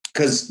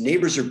because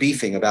neighbors are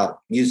beefing about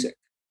music.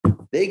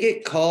 They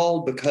get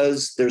called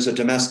because there's a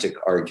domestic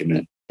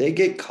argument. They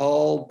get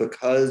called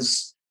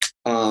because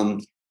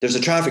there's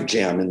a traffic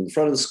jam in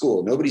front of the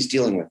school. Nobody's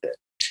dealing with it.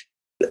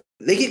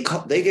 They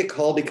get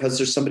called because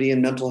there's somebody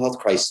in mental health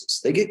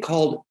crisis. They get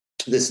called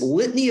to this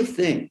litany of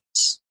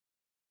things,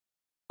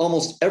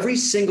 almost every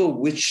single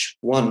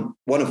one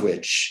of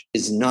which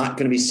is not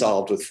going to be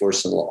solved with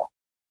force and law.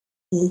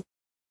 Mm-hmm.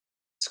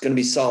 It's going to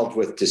be solved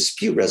with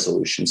dispute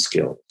resolution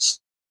skills.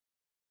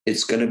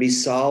 It's going to be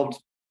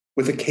solved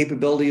with a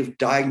capability of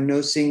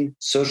diagnosing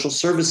social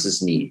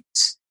services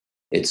needs.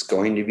 It's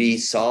going to be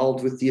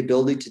solved with the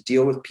ability to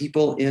deal with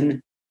people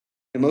in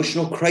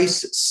emotional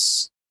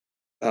crisis.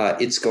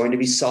 It's going to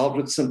be solved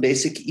with some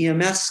basic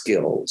EMS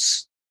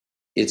skills.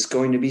 It's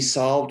going to be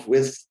solved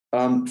with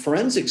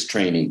forensics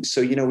training.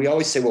 So, we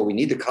always say, well, we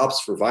need the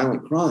cops for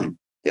violent crime.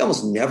 They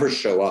almost never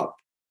show up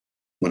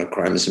when a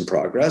crime is in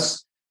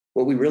progress.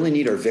 What we really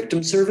need are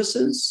victim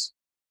services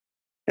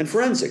and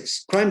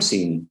forensics, crime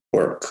scene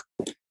work.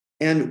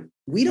 And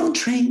we don't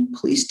train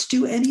police to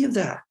do any of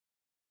that.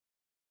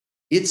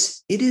 It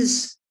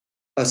is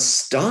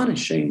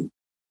astonishing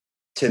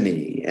to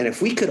me. And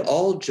if we could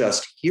all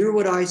just hear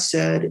what I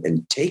said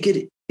and take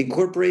it,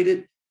 incorporate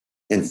it,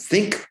 and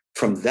think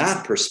from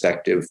that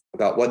perspective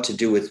about what to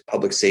do with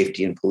public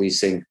safety and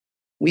policing,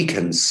 we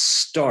can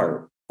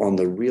start on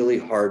the really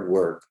hard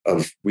work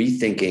of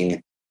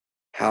rethinking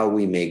how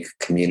we make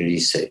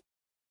communities safe.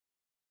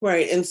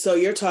 Right. And so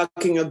you're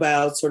talking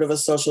about sort of a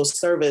social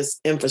service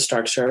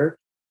infrastructure,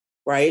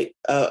 right,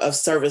 of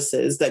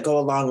services that go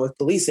along with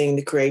policing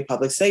to create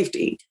public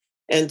safety.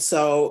 And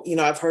so,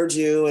 I've heard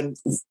you and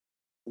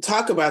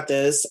talk about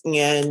this,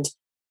 and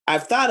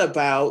I've thought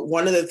about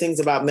one of the things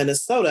about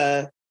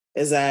Minnesota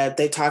is that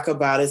they talk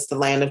about it's the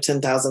land of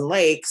 10,000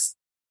 lakes.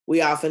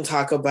 We often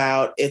talk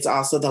about it's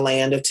also the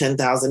land of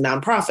 10,000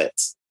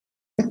 nonprofits.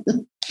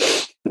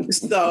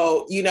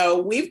 So,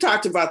 we've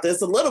talked about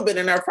this a little bit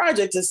in our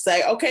project to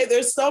say, okay,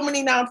 there's so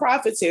many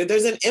nonprofits here.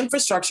 There's an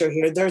infrastructure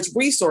here. There's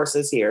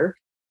resources here,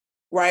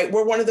 right?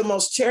 We're one of the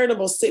most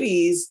charitable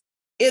cities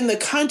in the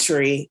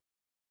country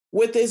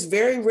with this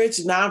very rich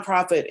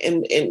nonprofit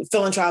and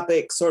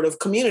philanthropic sort of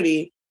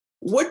community.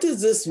 What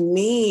does this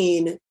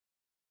mean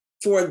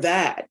for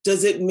that?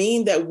 Does it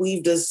mean that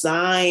we've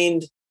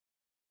designed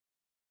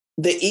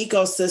the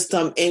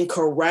ecosystem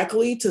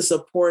incorrectly to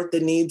support the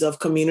needs of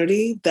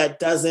community that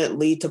doesn't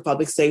lead to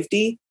public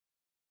safety?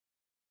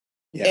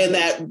 Yeah.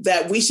 And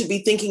that we should be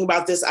thinking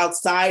about this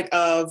outside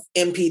of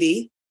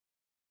MPD?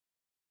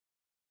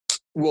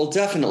 Well,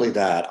 definitely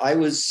that. I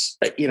was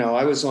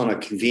on a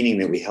convening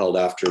that we held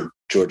after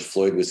George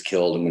Floyd was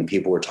killed, and when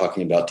people were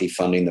talking about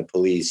defunding the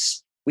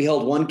police. We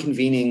held one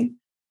convening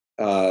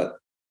that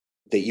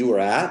you were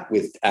at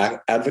with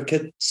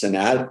advocates and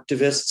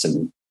activists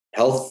and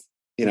health,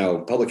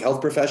 public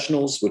health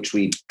professionals, which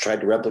we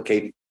tried to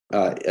replicate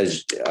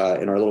as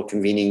in our little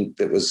convening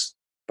that was,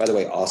 by the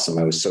way, awesome.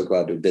 I was so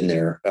glad to have been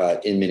there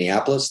in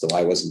Minneapolis, though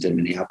I wasn't in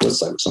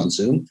Minneapolis. I was on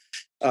Zoom.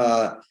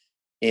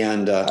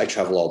 And I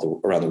travel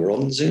around the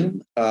world on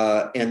Zoom.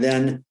 And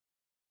then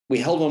we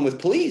held one with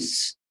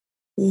police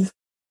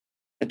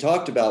and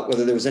talked about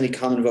whether there was any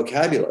common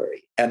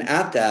vocabulary. And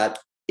at that,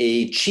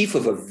 a chief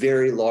of a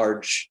very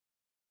large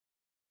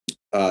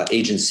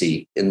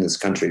agency in this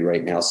country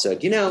right now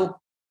said,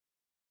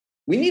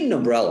 we need an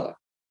umbrella.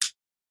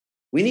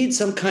 We need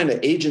some kind of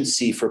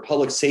agency for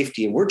public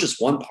safety, and we're just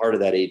one part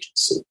of that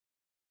agency.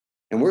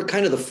 And we're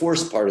kind of the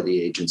force part of the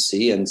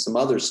agency and some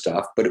other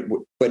stuff, but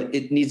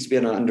it needs to be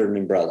under an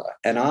umbrella.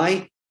 And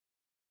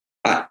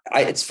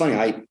it's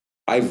funny,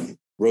 I've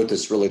wrote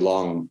this really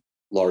long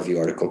law review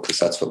article, because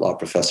that's what law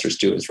professors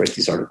do, is write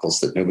these articles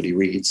that nobody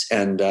reads.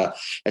 And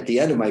at the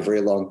end of my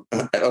very long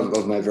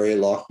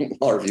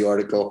law review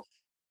article,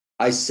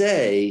 I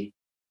say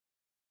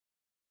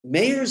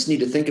mayors need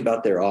to think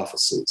about their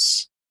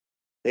offices.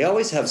 They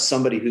always have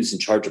somebody who's in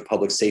charge of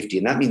public safety,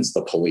 and that means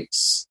the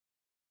police.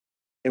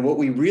 And what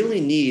we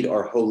really need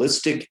are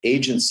holistic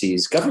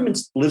agencies. Government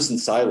lives in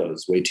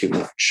silos way too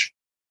much.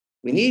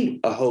 We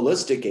need a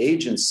holistic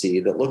agency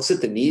that looks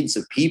at the needs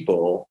of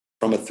people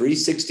from a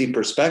 360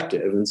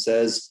 perspective and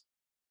says,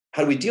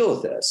 how do we deal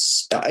with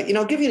this?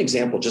 I'll give you an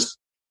example.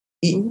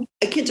 I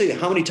can't tell you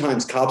how many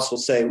times cops will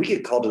say, we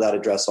get called to that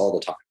address all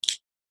the time.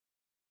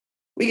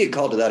 We get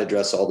called to that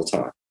address all the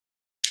time.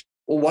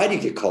 Well, why do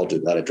you get called to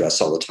that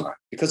address all the time?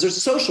 Because there's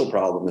a social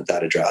problem at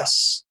that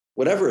address.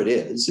 Whatever it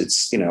is,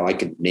 I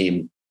could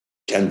name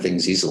 10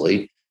 things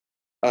easily,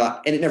 and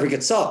it never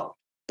gets solved.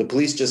 The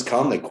police just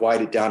come, they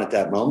quiet it down at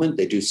that moment,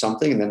 they do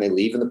something, and then they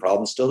leave, and the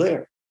problem's still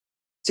there.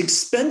 It's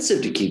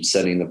expensive to keep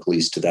sending the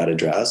police to that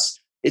address.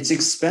 It's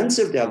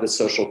expensive to have the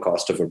social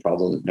cost of a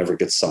problem that never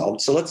gets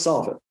solved. So let's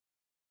solve it.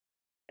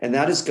 And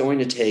that is going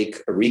to take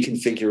a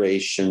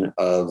reconfiguration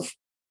of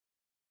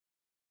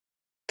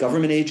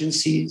government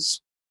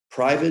agencies,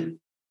 private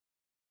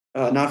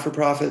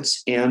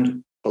not-for-profits,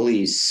 and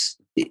police,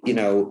 in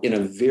a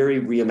very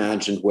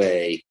reimagined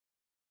way.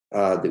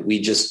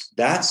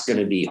 That's going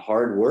to be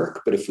hard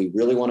work. But if we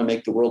really want to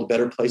make the world a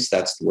better place,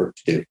 that's the work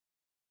to do.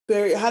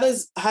 Barry, how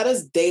does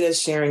data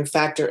sharing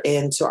factor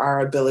into our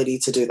ability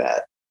to do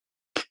that?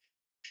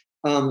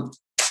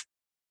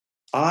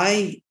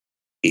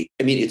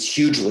 It's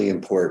hugely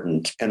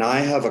important. And I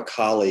have a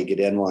colleague at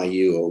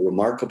NYU, a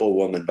remarkable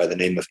woman by the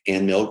name of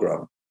Ann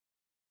Milgram.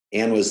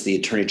 Ann was the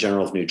Attorney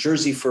General of New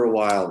Jersey for a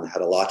while and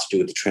had a lot to do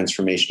with the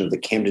transformation of the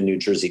Camden, New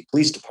Jersey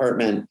Police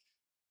Department.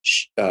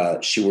 She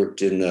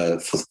worked in the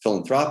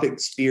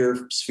philanthropic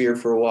sphere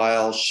for a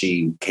while.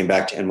 She came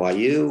back to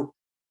NYU,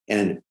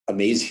 and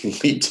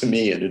amazingly to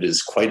me, and it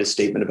is quite a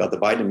statement about the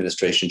Biden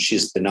administration, she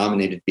has been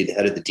nominated to be the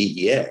head of the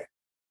DEA.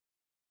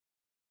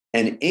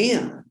 And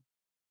Ann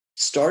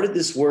started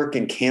this work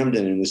in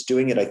Camden and was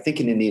doing it, I think,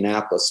 in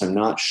Indianapolis, I'm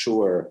not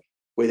sure,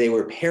 where they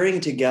were pairing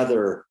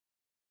together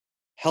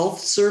health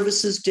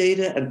services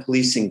data and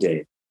policing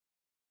data.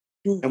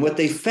 And what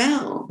they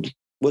found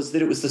was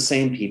that it was the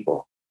same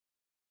people.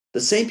 The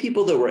same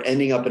people that were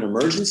ending up in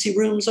emergency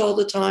rooms all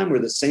the time were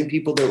the same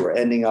people that were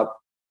ending up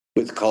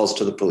with calls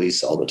to the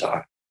police all the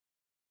time.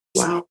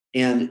 Wow.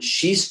 And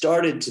she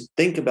started to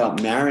think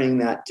about marrying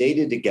that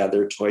data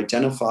together to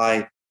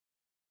identify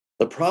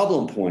the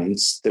problem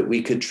points that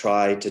we could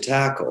try to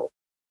tackle.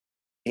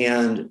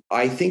 And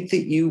I think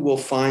that you will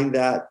find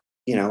that,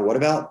 what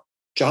about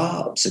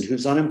jobs and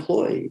who's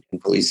unemployed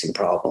and policing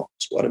problems?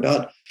 What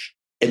about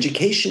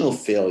educational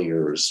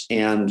failures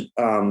and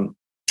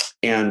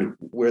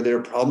where there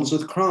are problems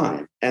with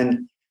crime?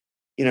 And,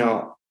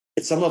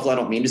 at some level, I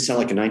don't mean to sound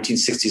like a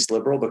 1960s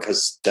liberal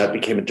because that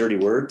became a dirty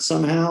word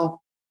somehow.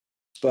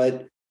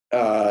 But,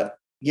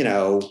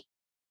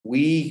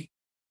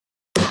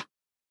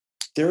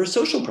 there are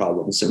social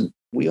problems, and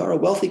we are a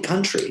wealthy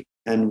country.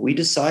 And we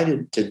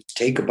decided to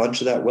take a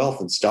bunch of that wealth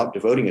and stop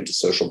devoting it to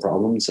social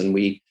problems. And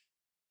we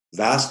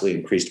vastly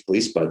increased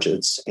police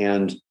budgets.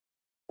 And,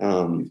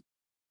 I'm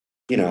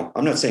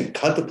not saying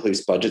cut the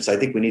police budgets. I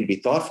think we need to be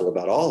thoughtful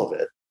about all of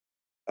it.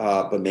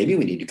 But maybe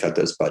we need to cut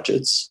those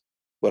budgets.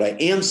 What I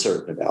am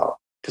certain about,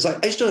 because I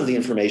just don't have the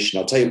information.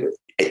 I'll tell you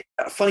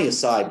a funny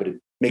aside, but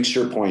it makes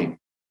your point.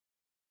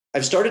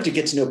 I've started to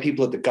get to know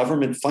people at the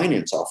Government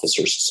Finance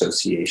Officers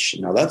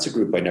Association. Now, that's a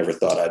group I never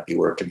thought I'd be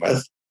working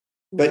with.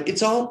 But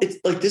it's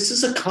like this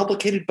is a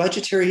complicated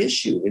budgetary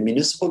issue in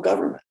municipal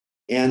government.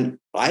 And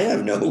I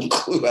have no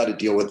clue how to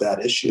deal with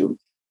that issue.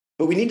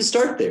 But we need to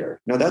start there.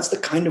 Now, that's the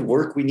kind of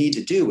work we need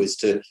to do, is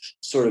to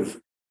sort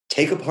of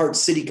take apart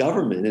city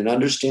government and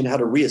understand how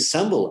to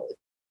reassemble it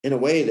in a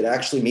way that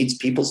actually meets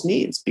people's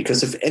needs.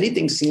 Because if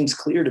anything seems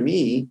clear to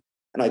me,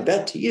 and I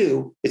bet to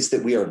you, it's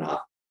that we are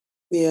not.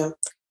 Yeah.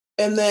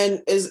 And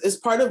then is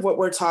part of what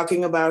we're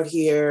talking about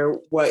here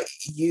what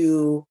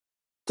you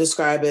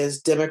describe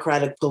as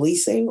democratic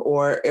policing,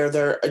 or are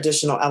there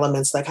additional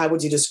elements? Like, how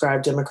would you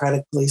describe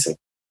democratic policing?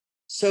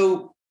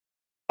 So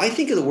I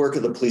think of the work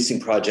of the policing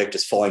project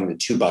as falling into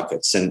two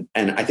buckets. And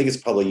I think it's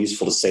probably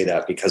useful to say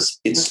that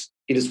because it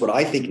is what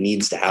I think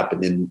needs to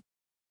happen in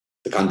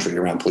the country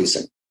around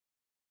policing.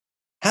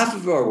 Half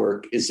of our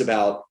work is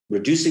about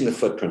reducing the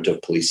footprint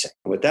of policing.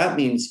 And what that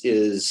means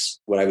is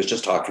what I was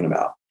just talking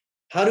about.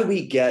 How do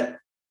we get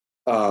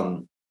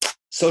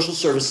social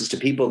services to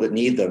people that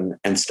need them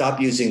and stop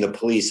using the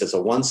police as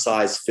a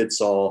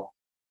one-size-fits-all,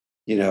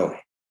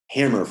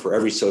 hammer for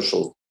every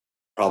social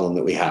problem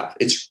that we have?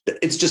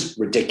 It's just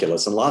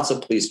ridiculous. And lots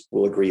of police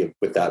will agree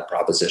with that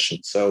proposition.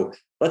 So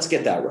let's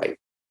get that right.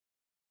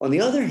 On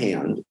the other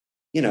hand,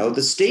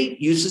 the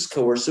state uses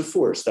coercive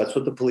force. That's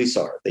what the police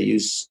are. They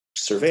use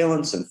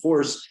surveillance and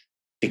force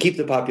to keep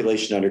the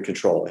population under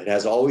control. It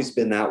has always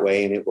been that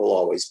way, and it will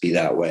always be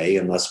that way,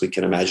 unless we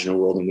can imagine a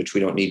world in which we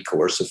don't need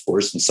coercive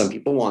force, and some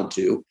people want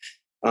to.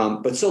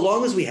 But so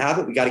long as we have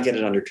it, we got to get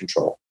it under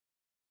control.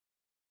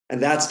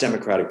 And that's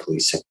democratic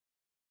policing.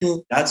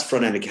 That's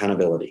front-end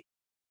accountability.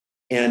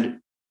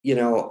 And,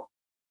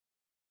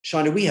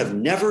 Chanda, we have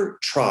never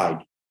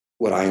tried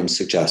what I am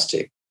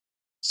suggesting.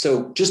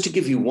 So just to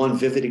give you one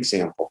vivid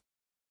example,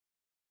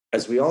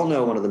 as we all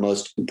know, one of the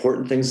most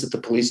important things that the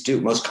police do,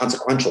 most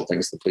consequential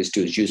things the police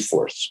do, is use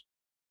force.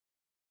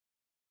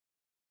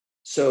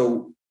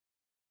 So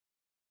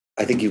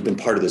I think you've been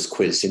part of this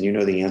quiz and you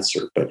know the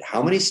answer, but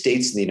how many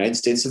states in the United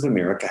States of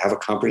America have a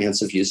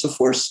comprehensive use of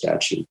force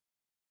statute?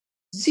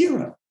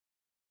 0.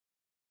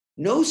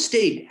 No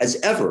state has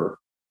ever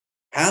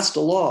passed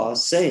a law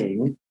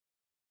saying,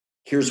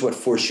 here's what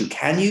force you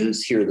can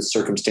use, here are the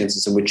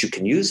circumstances in which you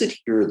can use it,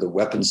 here are the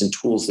weapons and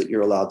tools that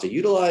you're allowed to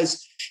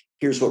utilize,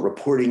 here's what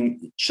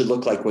reporting should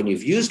look like when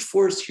you've used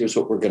force, here's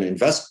what we're going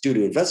to do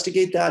to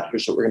investigate that,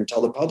 here's what we're going to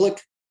tell the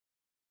public.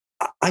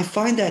 I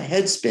find that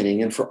head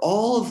spinning, and for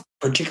all of,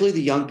 particularly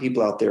the young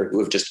people out there who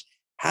have just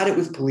had it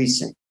with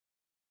policing,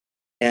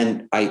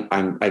 and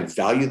I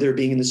value their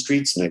being in the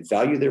streets and I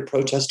value their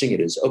protesting. It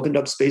has opened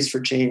up space for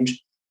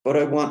change. What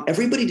I want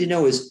everybody to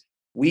know is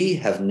we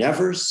have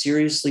never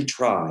seriously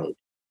tried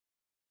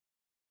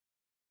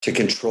to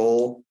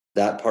control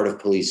that part of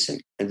policing.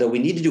 And though we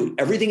need to do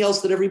everything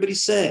else that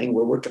everybody's saying,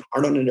 we're working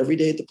hard on it every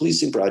day at the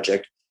Policing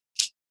Project.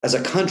 As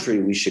a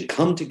country, we should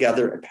come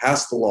together and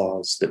pass the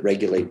laws that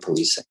regulate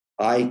policing.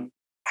 I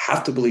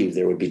have to believe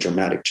there would be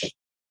dramatic change.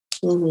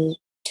 Mm-hmm.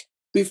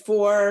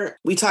 Before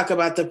we talk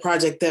about the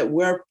project that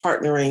we're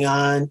partnering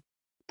on,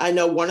 I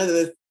know one of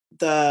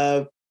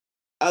the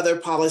other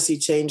policy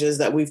changes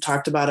that we've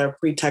talked about are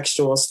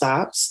pretextual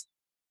stops.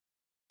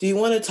 Do you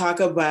want to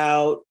talk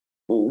about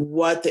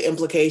what the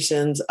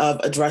implications of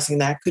addressing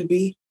that could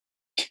be?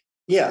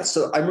 Yeah,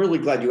 so I'm really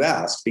glad you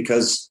asked,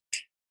 because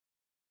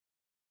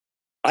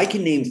I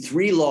can name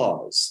 3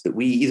 laws that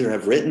we either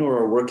have written or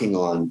are working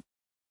on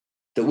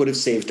that would have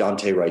saved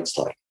Dante Wright's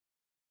life.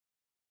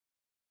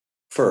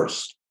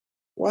 First,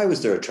 why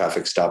was there a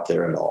traffic stop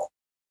there at all?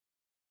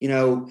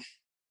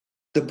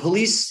 The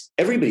police,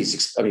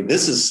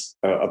 this is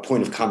a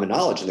point of common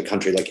knowledge in the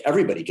country, like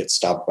everybody gets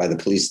stopped by the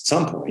police at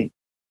some point.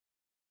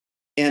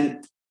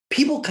 And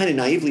people kind of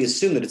naively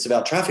assume that it's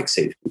about traffic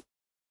safety.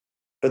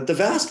 But the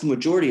vast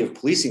majority of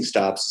policing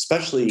stops,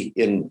 especially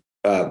in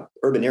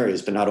urban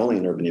areas, but not only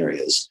in urban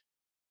areas,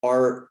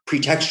 are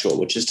pretextual,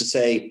 which is to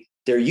say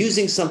they're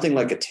using something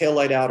like a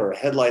taillight out or a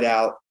headlight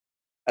out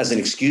as an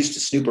excuse to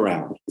snoop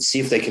around and see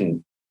if they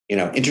can,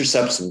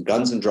 intercept some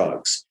guns and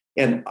drugs.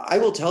 And I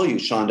will tell you,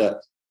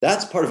 Chanda,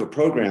 that's part of a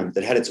program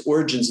that had its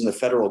origins in the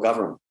federal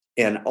government.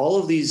 And all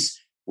of these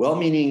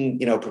well-meaning,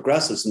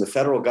 progressives in the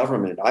federal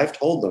government, I've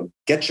told them,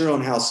 get your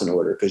own house in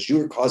order because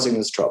you are causing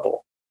this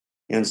trouble.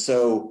 And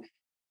so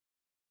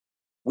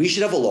we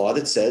should have a law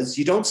that says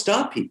you don't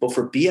stop people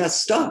for BS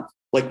stuff.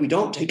 Like we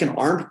don't take an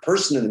armed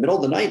person in the middle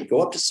of the night and go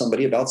up to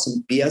somebody about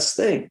some BS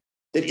thing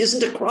that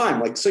isn't a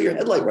crime. Like, so your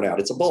headlight went out.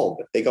 It's a bulb.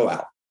 They go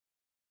out.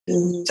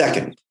 Mm-hmm.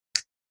 Second,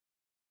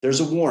 there's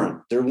a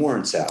warrant. There are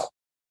warrants out.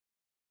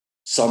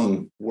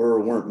 Some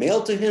weren't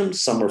mailed to him.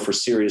 Some were for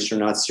serious or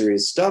not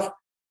serious stuff.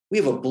 We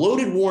have a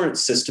bloated warrant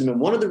system.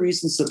 And one of the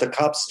reasons that the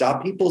cops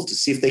stop people is to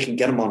see if they can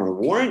get them on a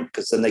warrant,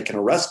 because then they can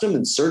arrest them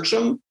and search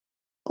them.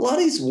 A lot of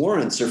these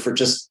warrants are for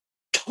just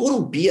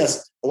total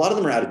BS. A lot of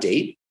them are out of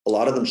date. A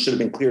lot of them should have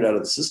been cleared out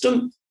of the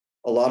system.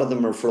 A lot of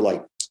them are for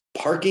like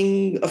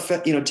parking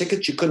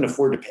tickets you couldn't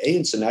afford to pay.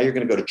 And so now you're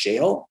going to go to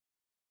jail.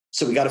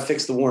 So we got to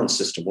fix the warrant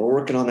system. We're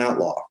working on that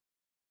law.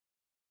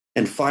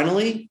 And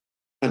finally,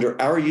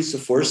 under our use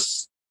of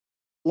force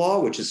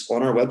law, which is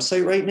on our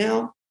website right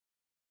now,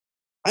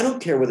 I don't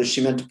care whether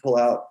she meant to pull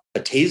out a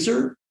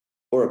taser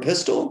or a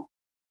pistol.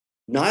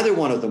 Neither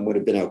one of them would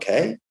have been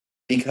okay,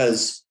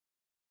 because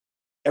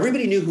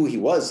everybody knew who he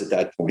was at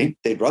that point.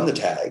 They'd run the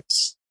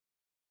tags.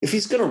 If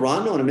he's going to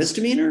run on a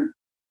misdemeanor,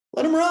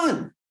 let him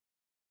run.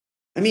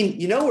 I mean,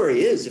 you know where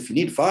he is if you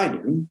need to find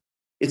him.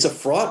 It's a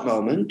fraught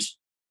moment.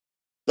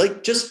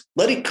 Like, just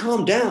let it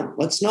calm down.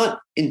 Let's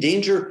not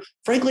endanger,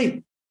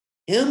 frankly,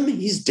 him.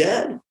 He's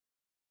dead.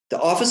 The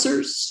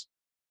officers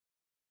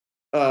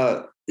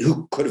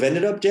who could have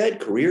ended up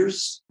dead,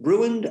 careers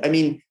ruined. I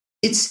mean,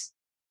 it's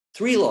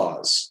 3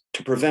 laws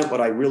to prevent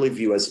what I really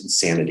view as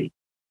insanity.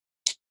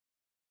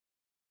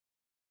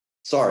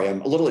 Sorry,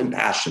 I'm a little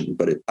impassioned,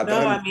 but I'm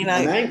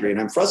angry and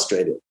I'm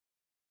frustrated.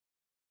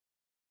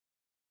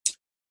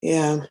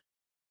 Yeah.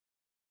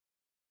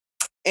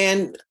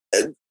 And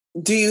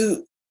do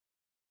you,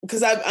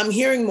 because I'm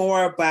hearing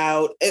more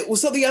about it.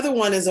 So the other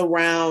one is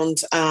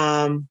around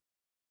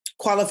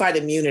qualified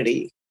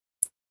immunity.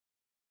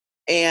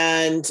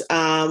 And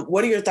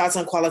what are your thoughts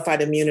on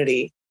qualified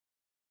immunity?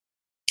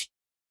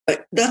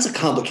 That's a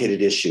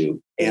complicated issue.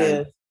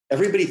 And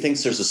everybody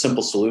thinks there's a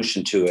simple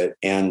solution to it.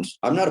 And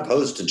I'm not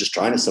opposed to just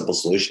trying a simple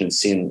solution and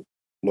seeing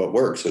what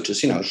works, which is,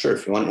 sure,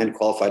 if you want to end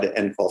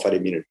qualified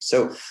immunity.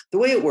 So the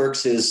way it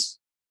works is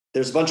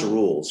there's a bunch of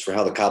rules for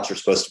how the cops are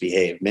supposed to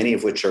behave, many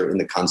of which are in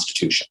the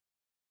Constitution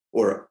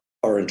or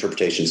are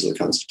interpretations of the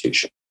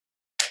Constitution.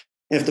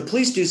 And if the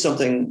police do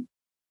something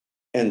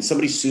and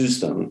somebody sues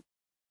them,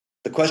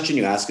 the question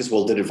you ask is,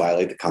 well, did it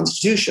violate the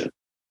Constitution?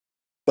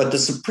 But the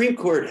Supreme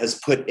Court has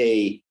put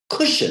a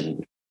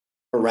cushion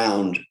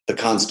around the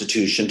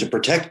Constitution to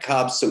protect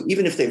cops. So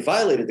even if they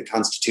violated the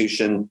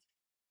Constitution,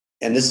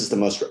 and this is the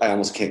most, I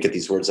almost can't get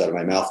these words out of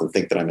my mouth and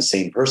think that I'm a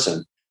sane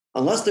person,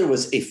 unless there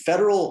was a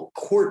federal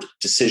court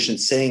decision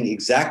saying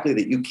exactly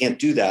that you can't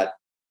do that,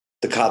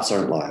 the cops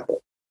aren't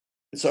liable.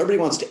 And so everybody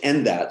wants to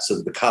end that so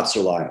that the cops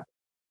are liable.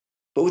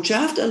 But what you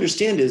have to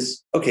understand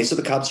is, okay, so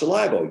the cops are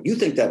liable. You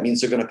think that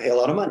means they're going to pay a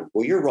lot of money.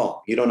 Well, you're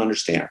wrong. You don't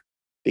understand.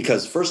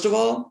 Because first of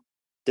all,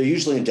 they're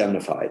usually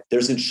indemnified.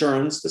 There's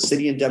insurance. The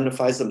city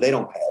indemnifies them. They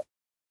don't pay.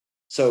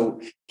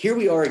 So here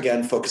we are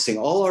again, focusing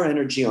all our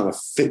energy on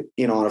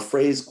a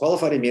phrase,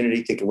 qualified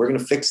immunity, thinking we're going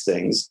to fix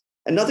things,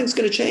 and nothing's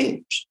going to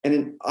change.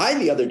 And I,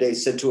 the other day,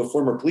 said to a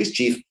former police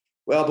chief,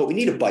 well, but we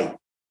need a bite.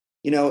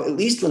 At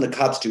least when the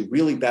cops do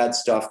really bad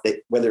stuff, that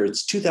whether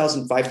it's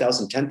 $2,000,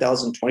 $5,000, $10,000,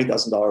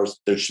 $20,000,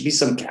 there should be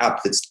some cap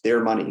that's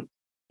their money.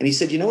 And he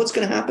said, you know what's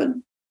going to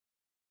happen?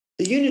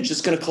 The union's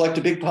just going to collect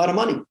a big pot of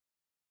money,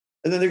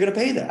 and then they're going to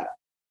pay that.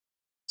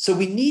 So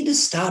we need to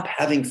stop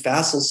having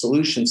facile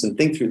solutions and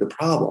think through the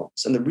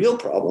problems. And the real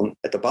problem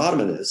at the bottom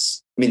of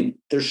this,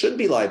 there should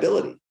be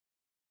liability,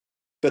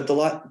 but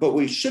what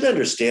we should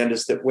understand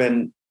is that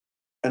when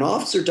an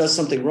officer does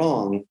something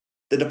wrong,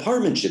 the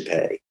department should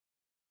pay,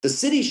 the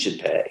city should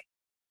pay,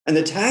 and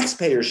the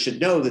taxpayers should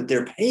know that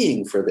they're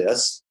paying for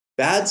this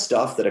bad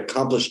stuff that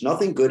accomplished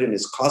nothing good and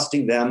is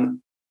costing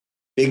them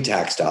big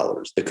tax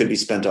dollars that could be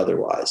spent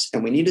otherwise.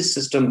 And we need a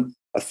system,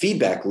 a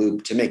feedback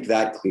loop to make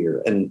that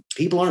clear. And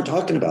people aren't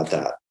talking about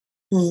that.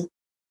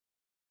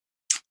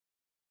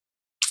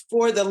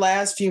 For the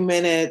last few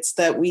minutes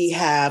that we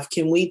have,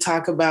 can we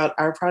talk about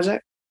our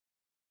project?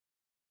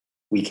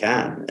 We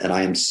can. And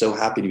I am so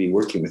happy to be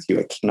working with you.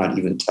 I cannot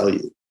even tell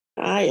you.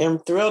 I am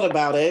thrilled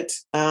about it.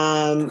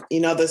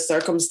 The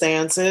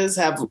circumstances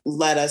have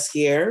led us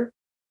here.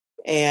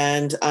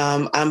 And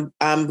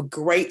I'm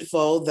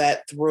grateful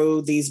that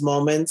through these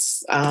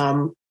moments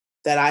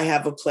that I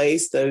have a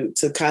place to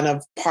kind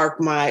of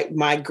park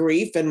my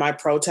grief and my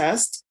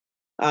protest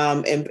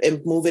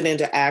and move it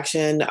into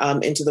action,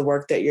 into the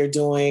work that you're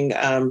doing.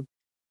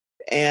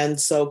 And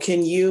so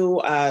can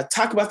you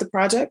talk about the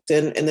project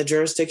and the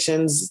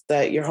jurisdictions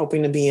that you're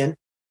hoping to be in?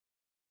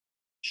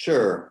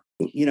 Sure.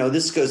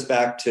 This goes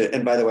back to,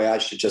 and by the way, I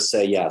should just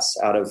say, yes,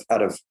 out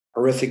of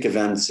horrific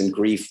events and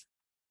grief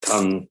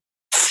come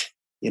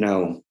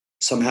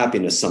some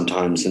happiness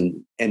sometimes,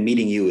 and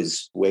meeting you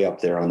is way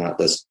up there on that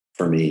list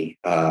for me.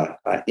 I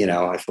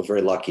feel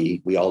very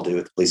lucky. We all do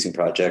at the Policing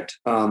Project.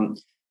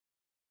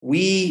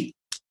 We're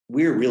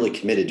really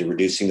committed to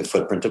reducing the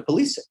footprint of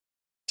policing,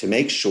 to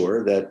make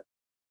sure that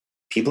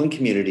people in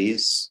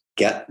communities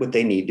get what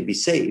they need to be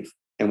safe.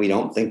 And we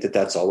don't think that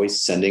that's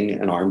always sending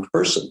an armed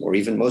person, or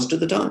even most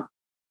of the time.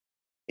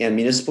 And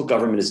municipal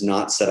government is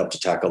not set up to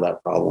tackle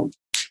that problem.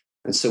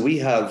 And so we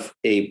have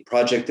a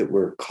project that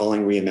we're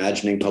calling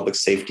Reimagining Public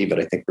Safety, but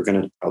I think we're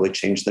going to probably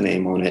change the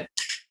name on it,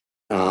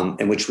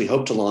 and which we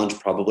hope to launch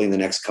probably in the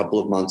next couple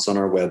of months on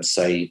our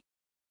website.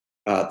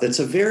 It's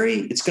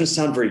going to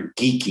sound very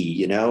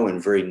geeky,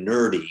 and very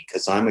nerdy,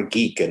 because I'm a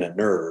geek and a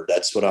nerd.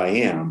 That's what I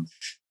am.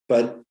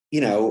 But,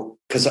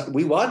 because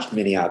we watched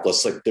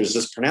Minneapolis, like there's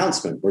this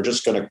pronouncement, we're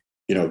just going to,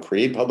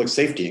 create public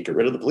safety and get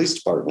rid of the police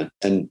department.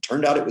 And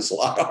turned out it was a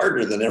lot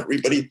harder than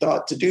everybody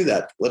thought to do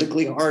that.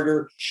 Politically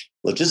harder,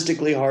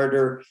 logistically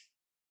harder.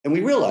 And we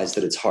realized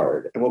that it's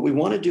hard. And what we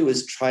want to do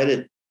is try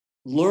to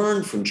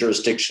learn from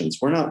jurisdictions.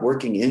 We're not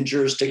working in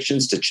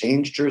jurisdictions to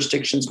change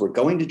jurisdictions. We're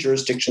going to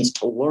jurisdictions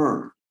to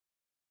learn,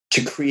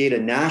 to create a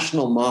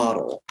national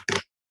model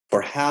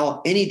for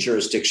how any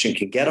jurisdiction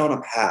can get on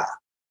a path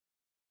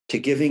to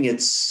giving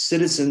its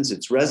citizens,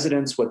 its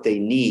residents, what they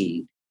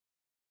need,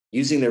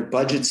 using their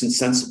budgets in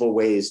sensible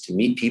ways to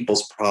meet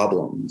people's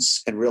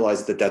problems, and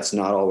realize that that's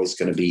not always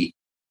going to be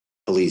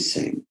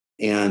policing.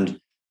 And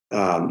there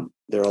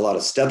are a lot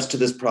of steps to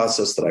this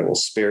process that I will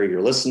spare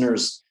your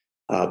listeners.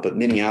 But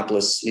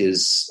Minneapolis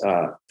is,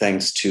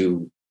 thanks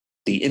to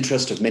the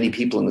interest of many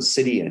people in the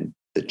city and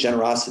the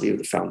generosity of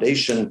the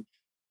foundation,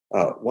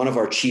 one of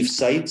our chief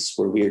sites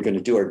where we are going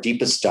to do our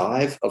deepest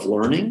dive of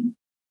learning,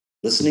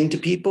 listening to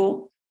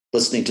people,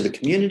 listening to the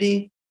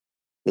community,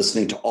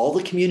 listening to all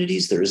the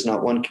communities. There is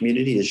not one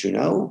community, as you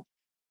know.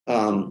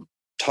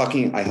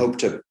 Talking, I hope,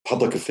 to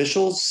public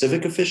officials,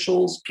 civic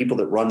officials, people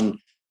that run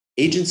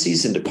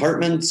agencies and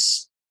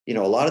departments. A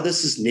lot of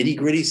this is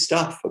nitty-gritty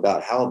stuff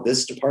about how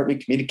this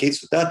department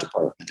communicates with that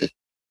department, and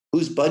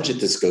whose budget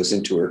this goes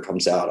into or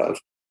comes out of,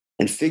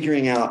 and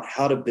figuring out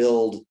how to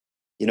build,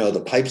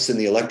 the pipes and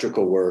the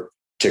electrical work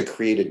to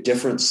create a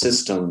different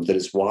system that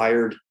is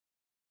wired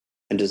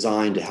and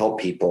designed to help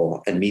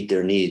people and meet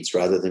their needs,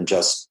 rather than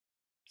just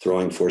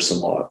throwing force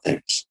and law at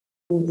things.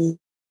 Mm-hmm.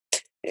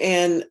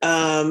 And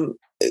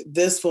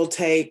this will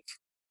take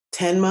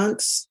 10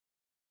 months?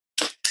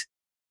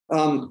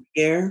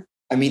 Here?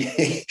 I mean,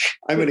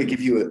 I'm going to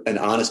give you an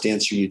honest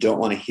answer you don't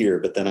want to hear,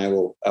 but then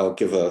I'll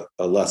give a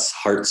less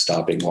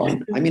heart-stopping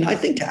one. I mean, I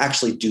think to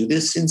actually do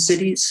this in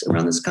cities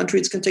around this country,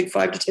 it's going to take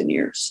 5 to 10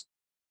 years.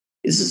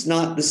 This is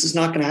not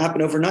going to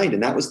happen overnight.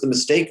 And that was the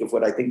mistake of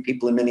what I think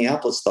people in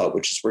Minneapolis thought,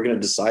 which is we're going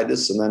to decide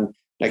this and then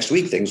next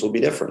week things will be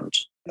different.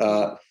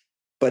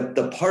 But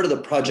the part of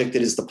the project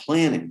that is the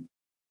planning,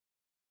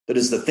 that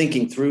is the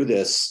thinking through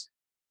this,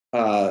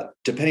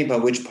 depending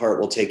upon which part,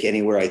 will take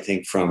anywhere, I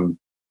think, from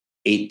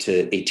 8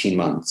 to 18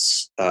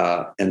 months.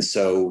 And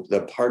so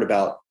the part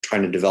about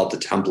trying to develop the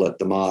template,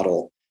 the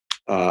model,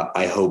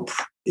 I hope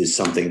is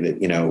something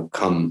that,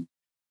 come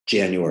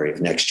January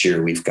of next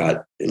year, we've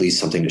got at least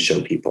something to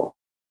show people.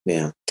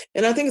 Yeah.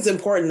 And I think it's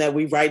important that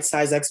we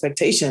right-size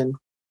expectation,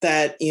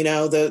 that,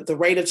 the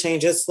rate of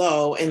change is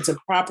slow, and to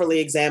properly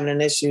examine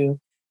an issue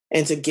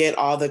and to get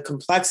all the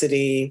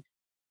complexity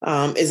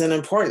is an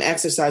important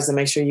exercise to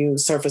make sure you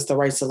surface the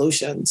right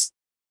solutions.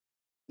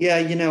 Yeah,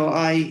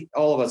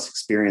 all of us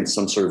experience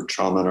some sort of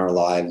trauma in our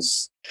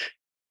lives,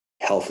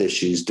 health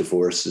issues,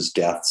 divorces,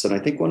 deaths. And I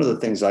think one of the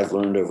things I've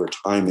learned over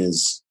time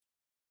is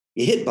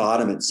you hit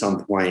bottom at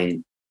some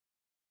point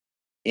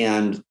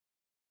and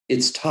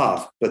it's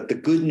tough. But the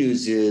good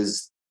news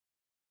is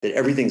that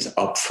everything's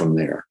up from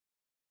there.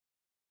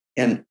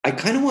 And I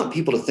kind of want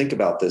people to think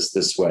about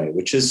this way,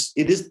 which is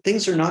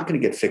things are not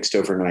going to get fixed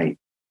overnight.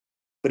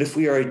 But if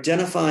we are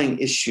identifying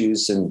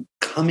issues and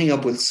coming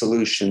up with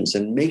solutions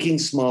and making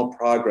small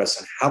progress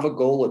and have a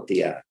goal at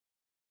the end,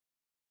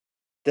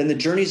 then the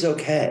journey's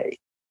okay.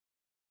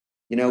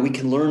 We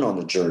can learn on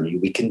the journey.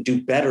 We can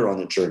do better on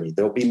the journey.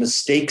 There'll be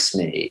mistakes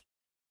made.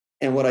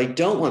 And what I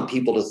don't want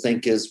people to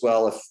think is,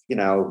 well, if,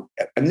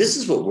 and this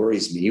is what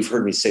worries me. You've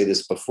heard me say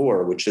this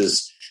before, which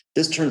is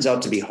this turns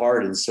out to be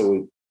hard. And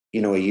so,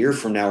 a year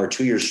from now or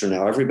 2 years from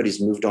now, everybody's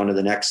moved on to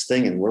the next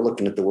thing and we're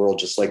looking at the world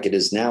just like it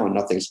is now and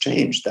nothing's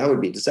changed. That would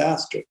be a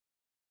disaster.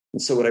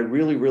 And so what I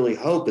really, really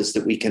hope is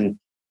that we can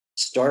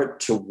start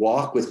to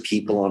walk with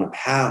people on a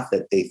path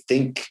that they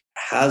think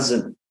has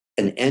an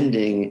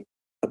ending,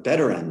 a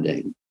better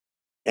ending,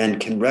 and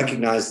can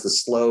recognize the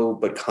slow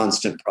but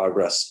constant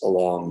progress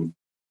along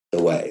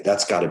the way.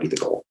 That's got to be the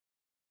goal.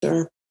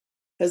 Sure.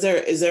 Is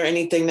there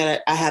anything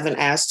that I haven't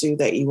asked you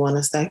that you want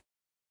to say?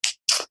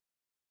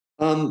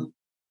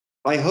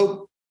 I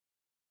hope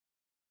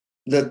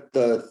that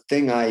the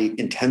thing I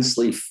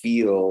intensely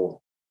feel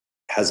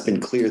has been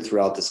clear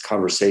throughout this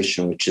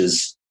conversation, which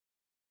is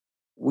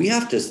we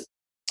have to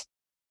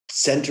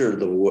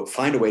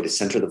find a way to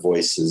center the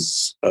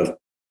voices of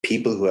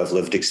people who have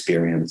lived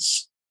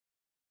experience,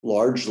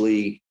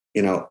 largely,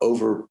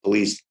 over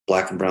policed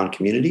Black and brown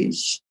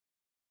communities.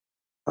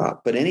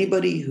 But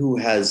anybody who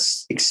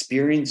has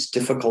experienced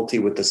difficulty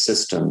with the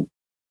system,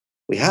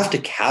 we have to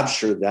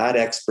capture that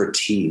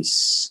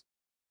expertise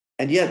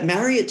and yet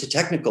marry it to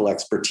technical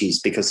expertise,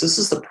 because this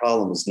is the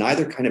problem, is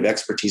neither kind of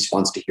expertise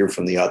wants to hear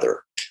from the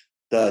other.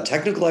 The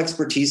technical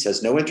expertise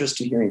has no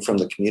interest in hearing from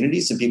the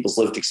communities and people's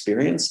lived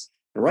experience.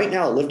 And right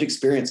now, lived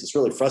experience is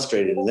really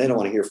frustrated and they don't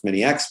want to hear from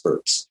any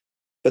experts.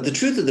 But the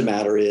truth of the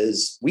matter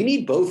is we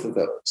need both of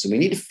those, and we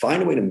need to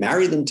find a way to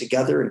marry them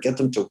together and get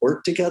them to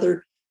work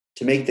together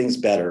to make things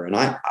better. And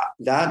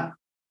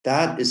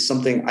that is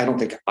something I don't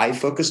think I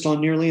focused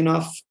on nearly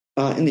enough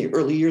in the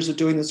early years of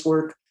doing this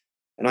work.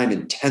 And I'm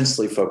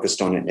intensely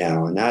focused on it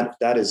now. And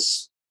it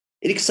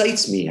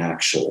excites me,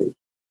 actually,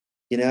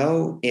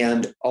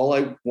 and all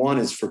I want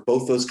is for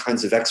both those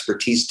kinds of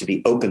expertise to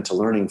be open to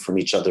learning from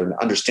each other and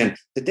understand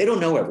that they don't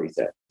know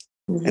everything,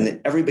 mm-hmm. and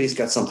that everybody's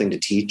got something to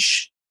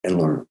teach and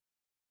learn.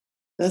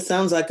 That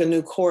sounds like a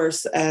new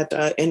course at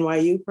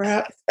NYU,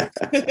 perhaps.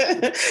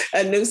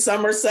 A new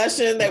summer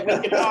session that we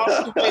can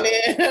all join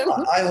in.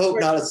 I hope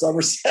not a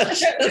summer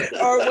session.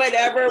 Or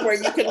whatever, where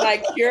you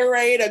can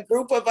curate a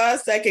group of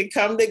us that can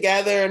come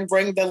together and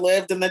bring the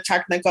lived and the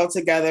technical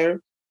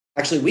together.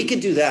 Actually, we could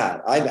do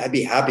that. I'd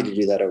be happy to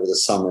do that over the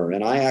summer.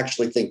 And I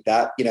actually think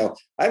that,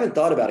 I haven't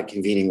thought about a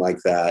convening like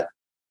that.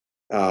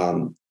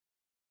 And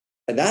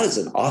that is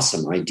an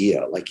awesome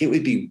idea. It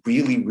would be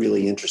really,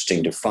 really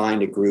interesting to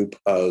find a group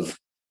of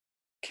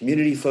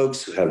community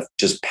folks who have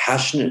just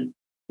passionate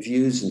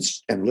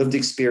views and lived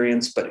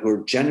experience, but who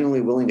are genuinely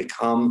willing to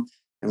come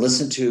and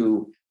listen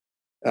to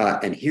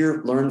and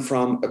learn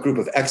from a group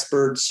of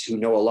experts who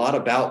know a lot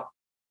about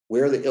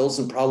where the ills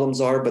and problems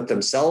are, but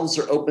themselves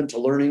are open to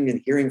learning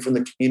and hearing from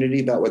the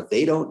community about what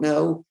they don't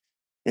know,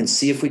 and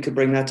see if we could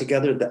bring that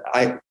together.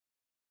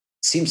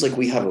 Seems like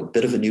we have a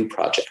bit of a new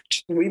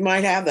project. We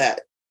might have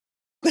that.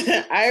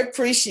 I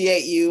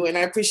appreciate you, and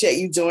I appreciate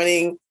you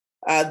joining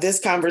this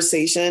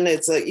conversation.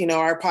 It's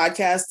our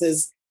podcast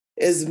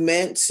is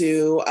meant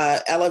to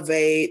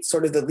elevate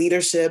sort of the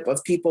leadership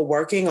of people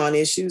working on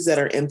issues that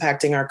are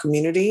impacting our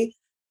community.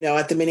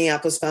 At the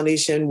Minneapolis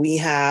Foundation, we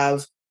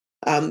have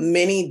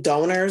many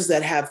donors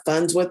that have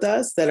funds with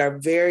us that are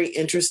very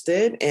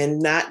interested in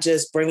not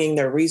just bringing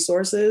their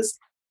resources,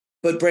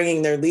 but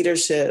bringing their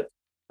leadership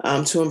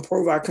to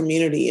improve our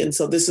community. And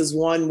so this is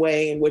one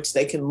way in which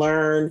they can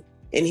learn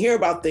and hear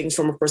about things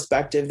from a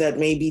perspective that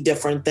may be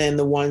different than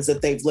the ones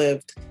that they've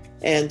lived.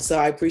 And so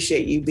I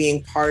appreciate you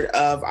being part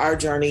of our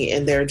journey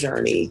and their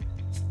journey.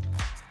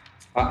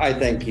 I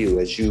thank you.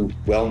 As you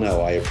well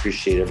know, I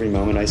appreciate every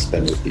moment I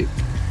spend with you.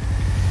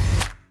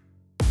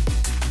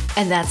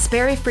 And that's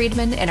Barry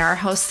Friedman and our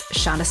host,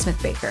 Chanda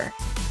Smith-Baker.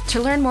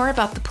 To learn more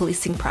about the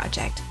Policing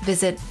Project,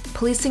 visit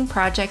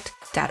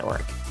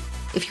policingproject.org.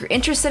 If you're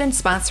interested in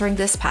sponsoring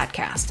this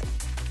podcast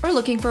or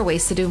looking for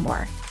ways to do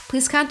more,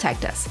 please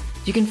contact us.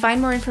 You can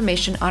find more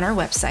information on our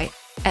website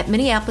at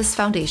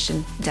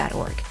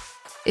minneapolisfoundation.org.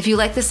 If you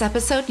like this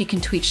episode, you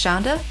can tweet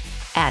Chanda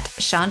at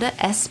Chanda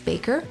S.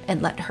 Baker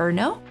and let her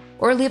know,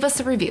 or leave us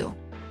a review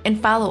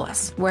and follow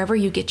us wherever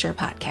you get your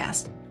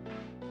podcast.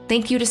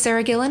 Thank you to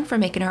Sarah Gillen for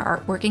making our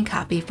artwork and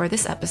copy for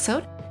this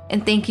episode,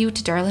 and thank you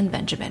to Darlene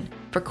Benjamin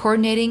for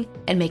coordinating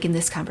and making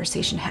this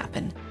conversation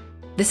happen.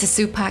 This is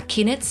Supak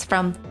Kienitz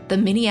from the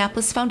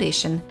Minneapolis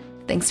Foundation.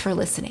 Thanks for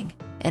listening,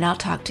 and I'll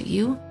talk to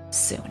you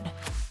soon.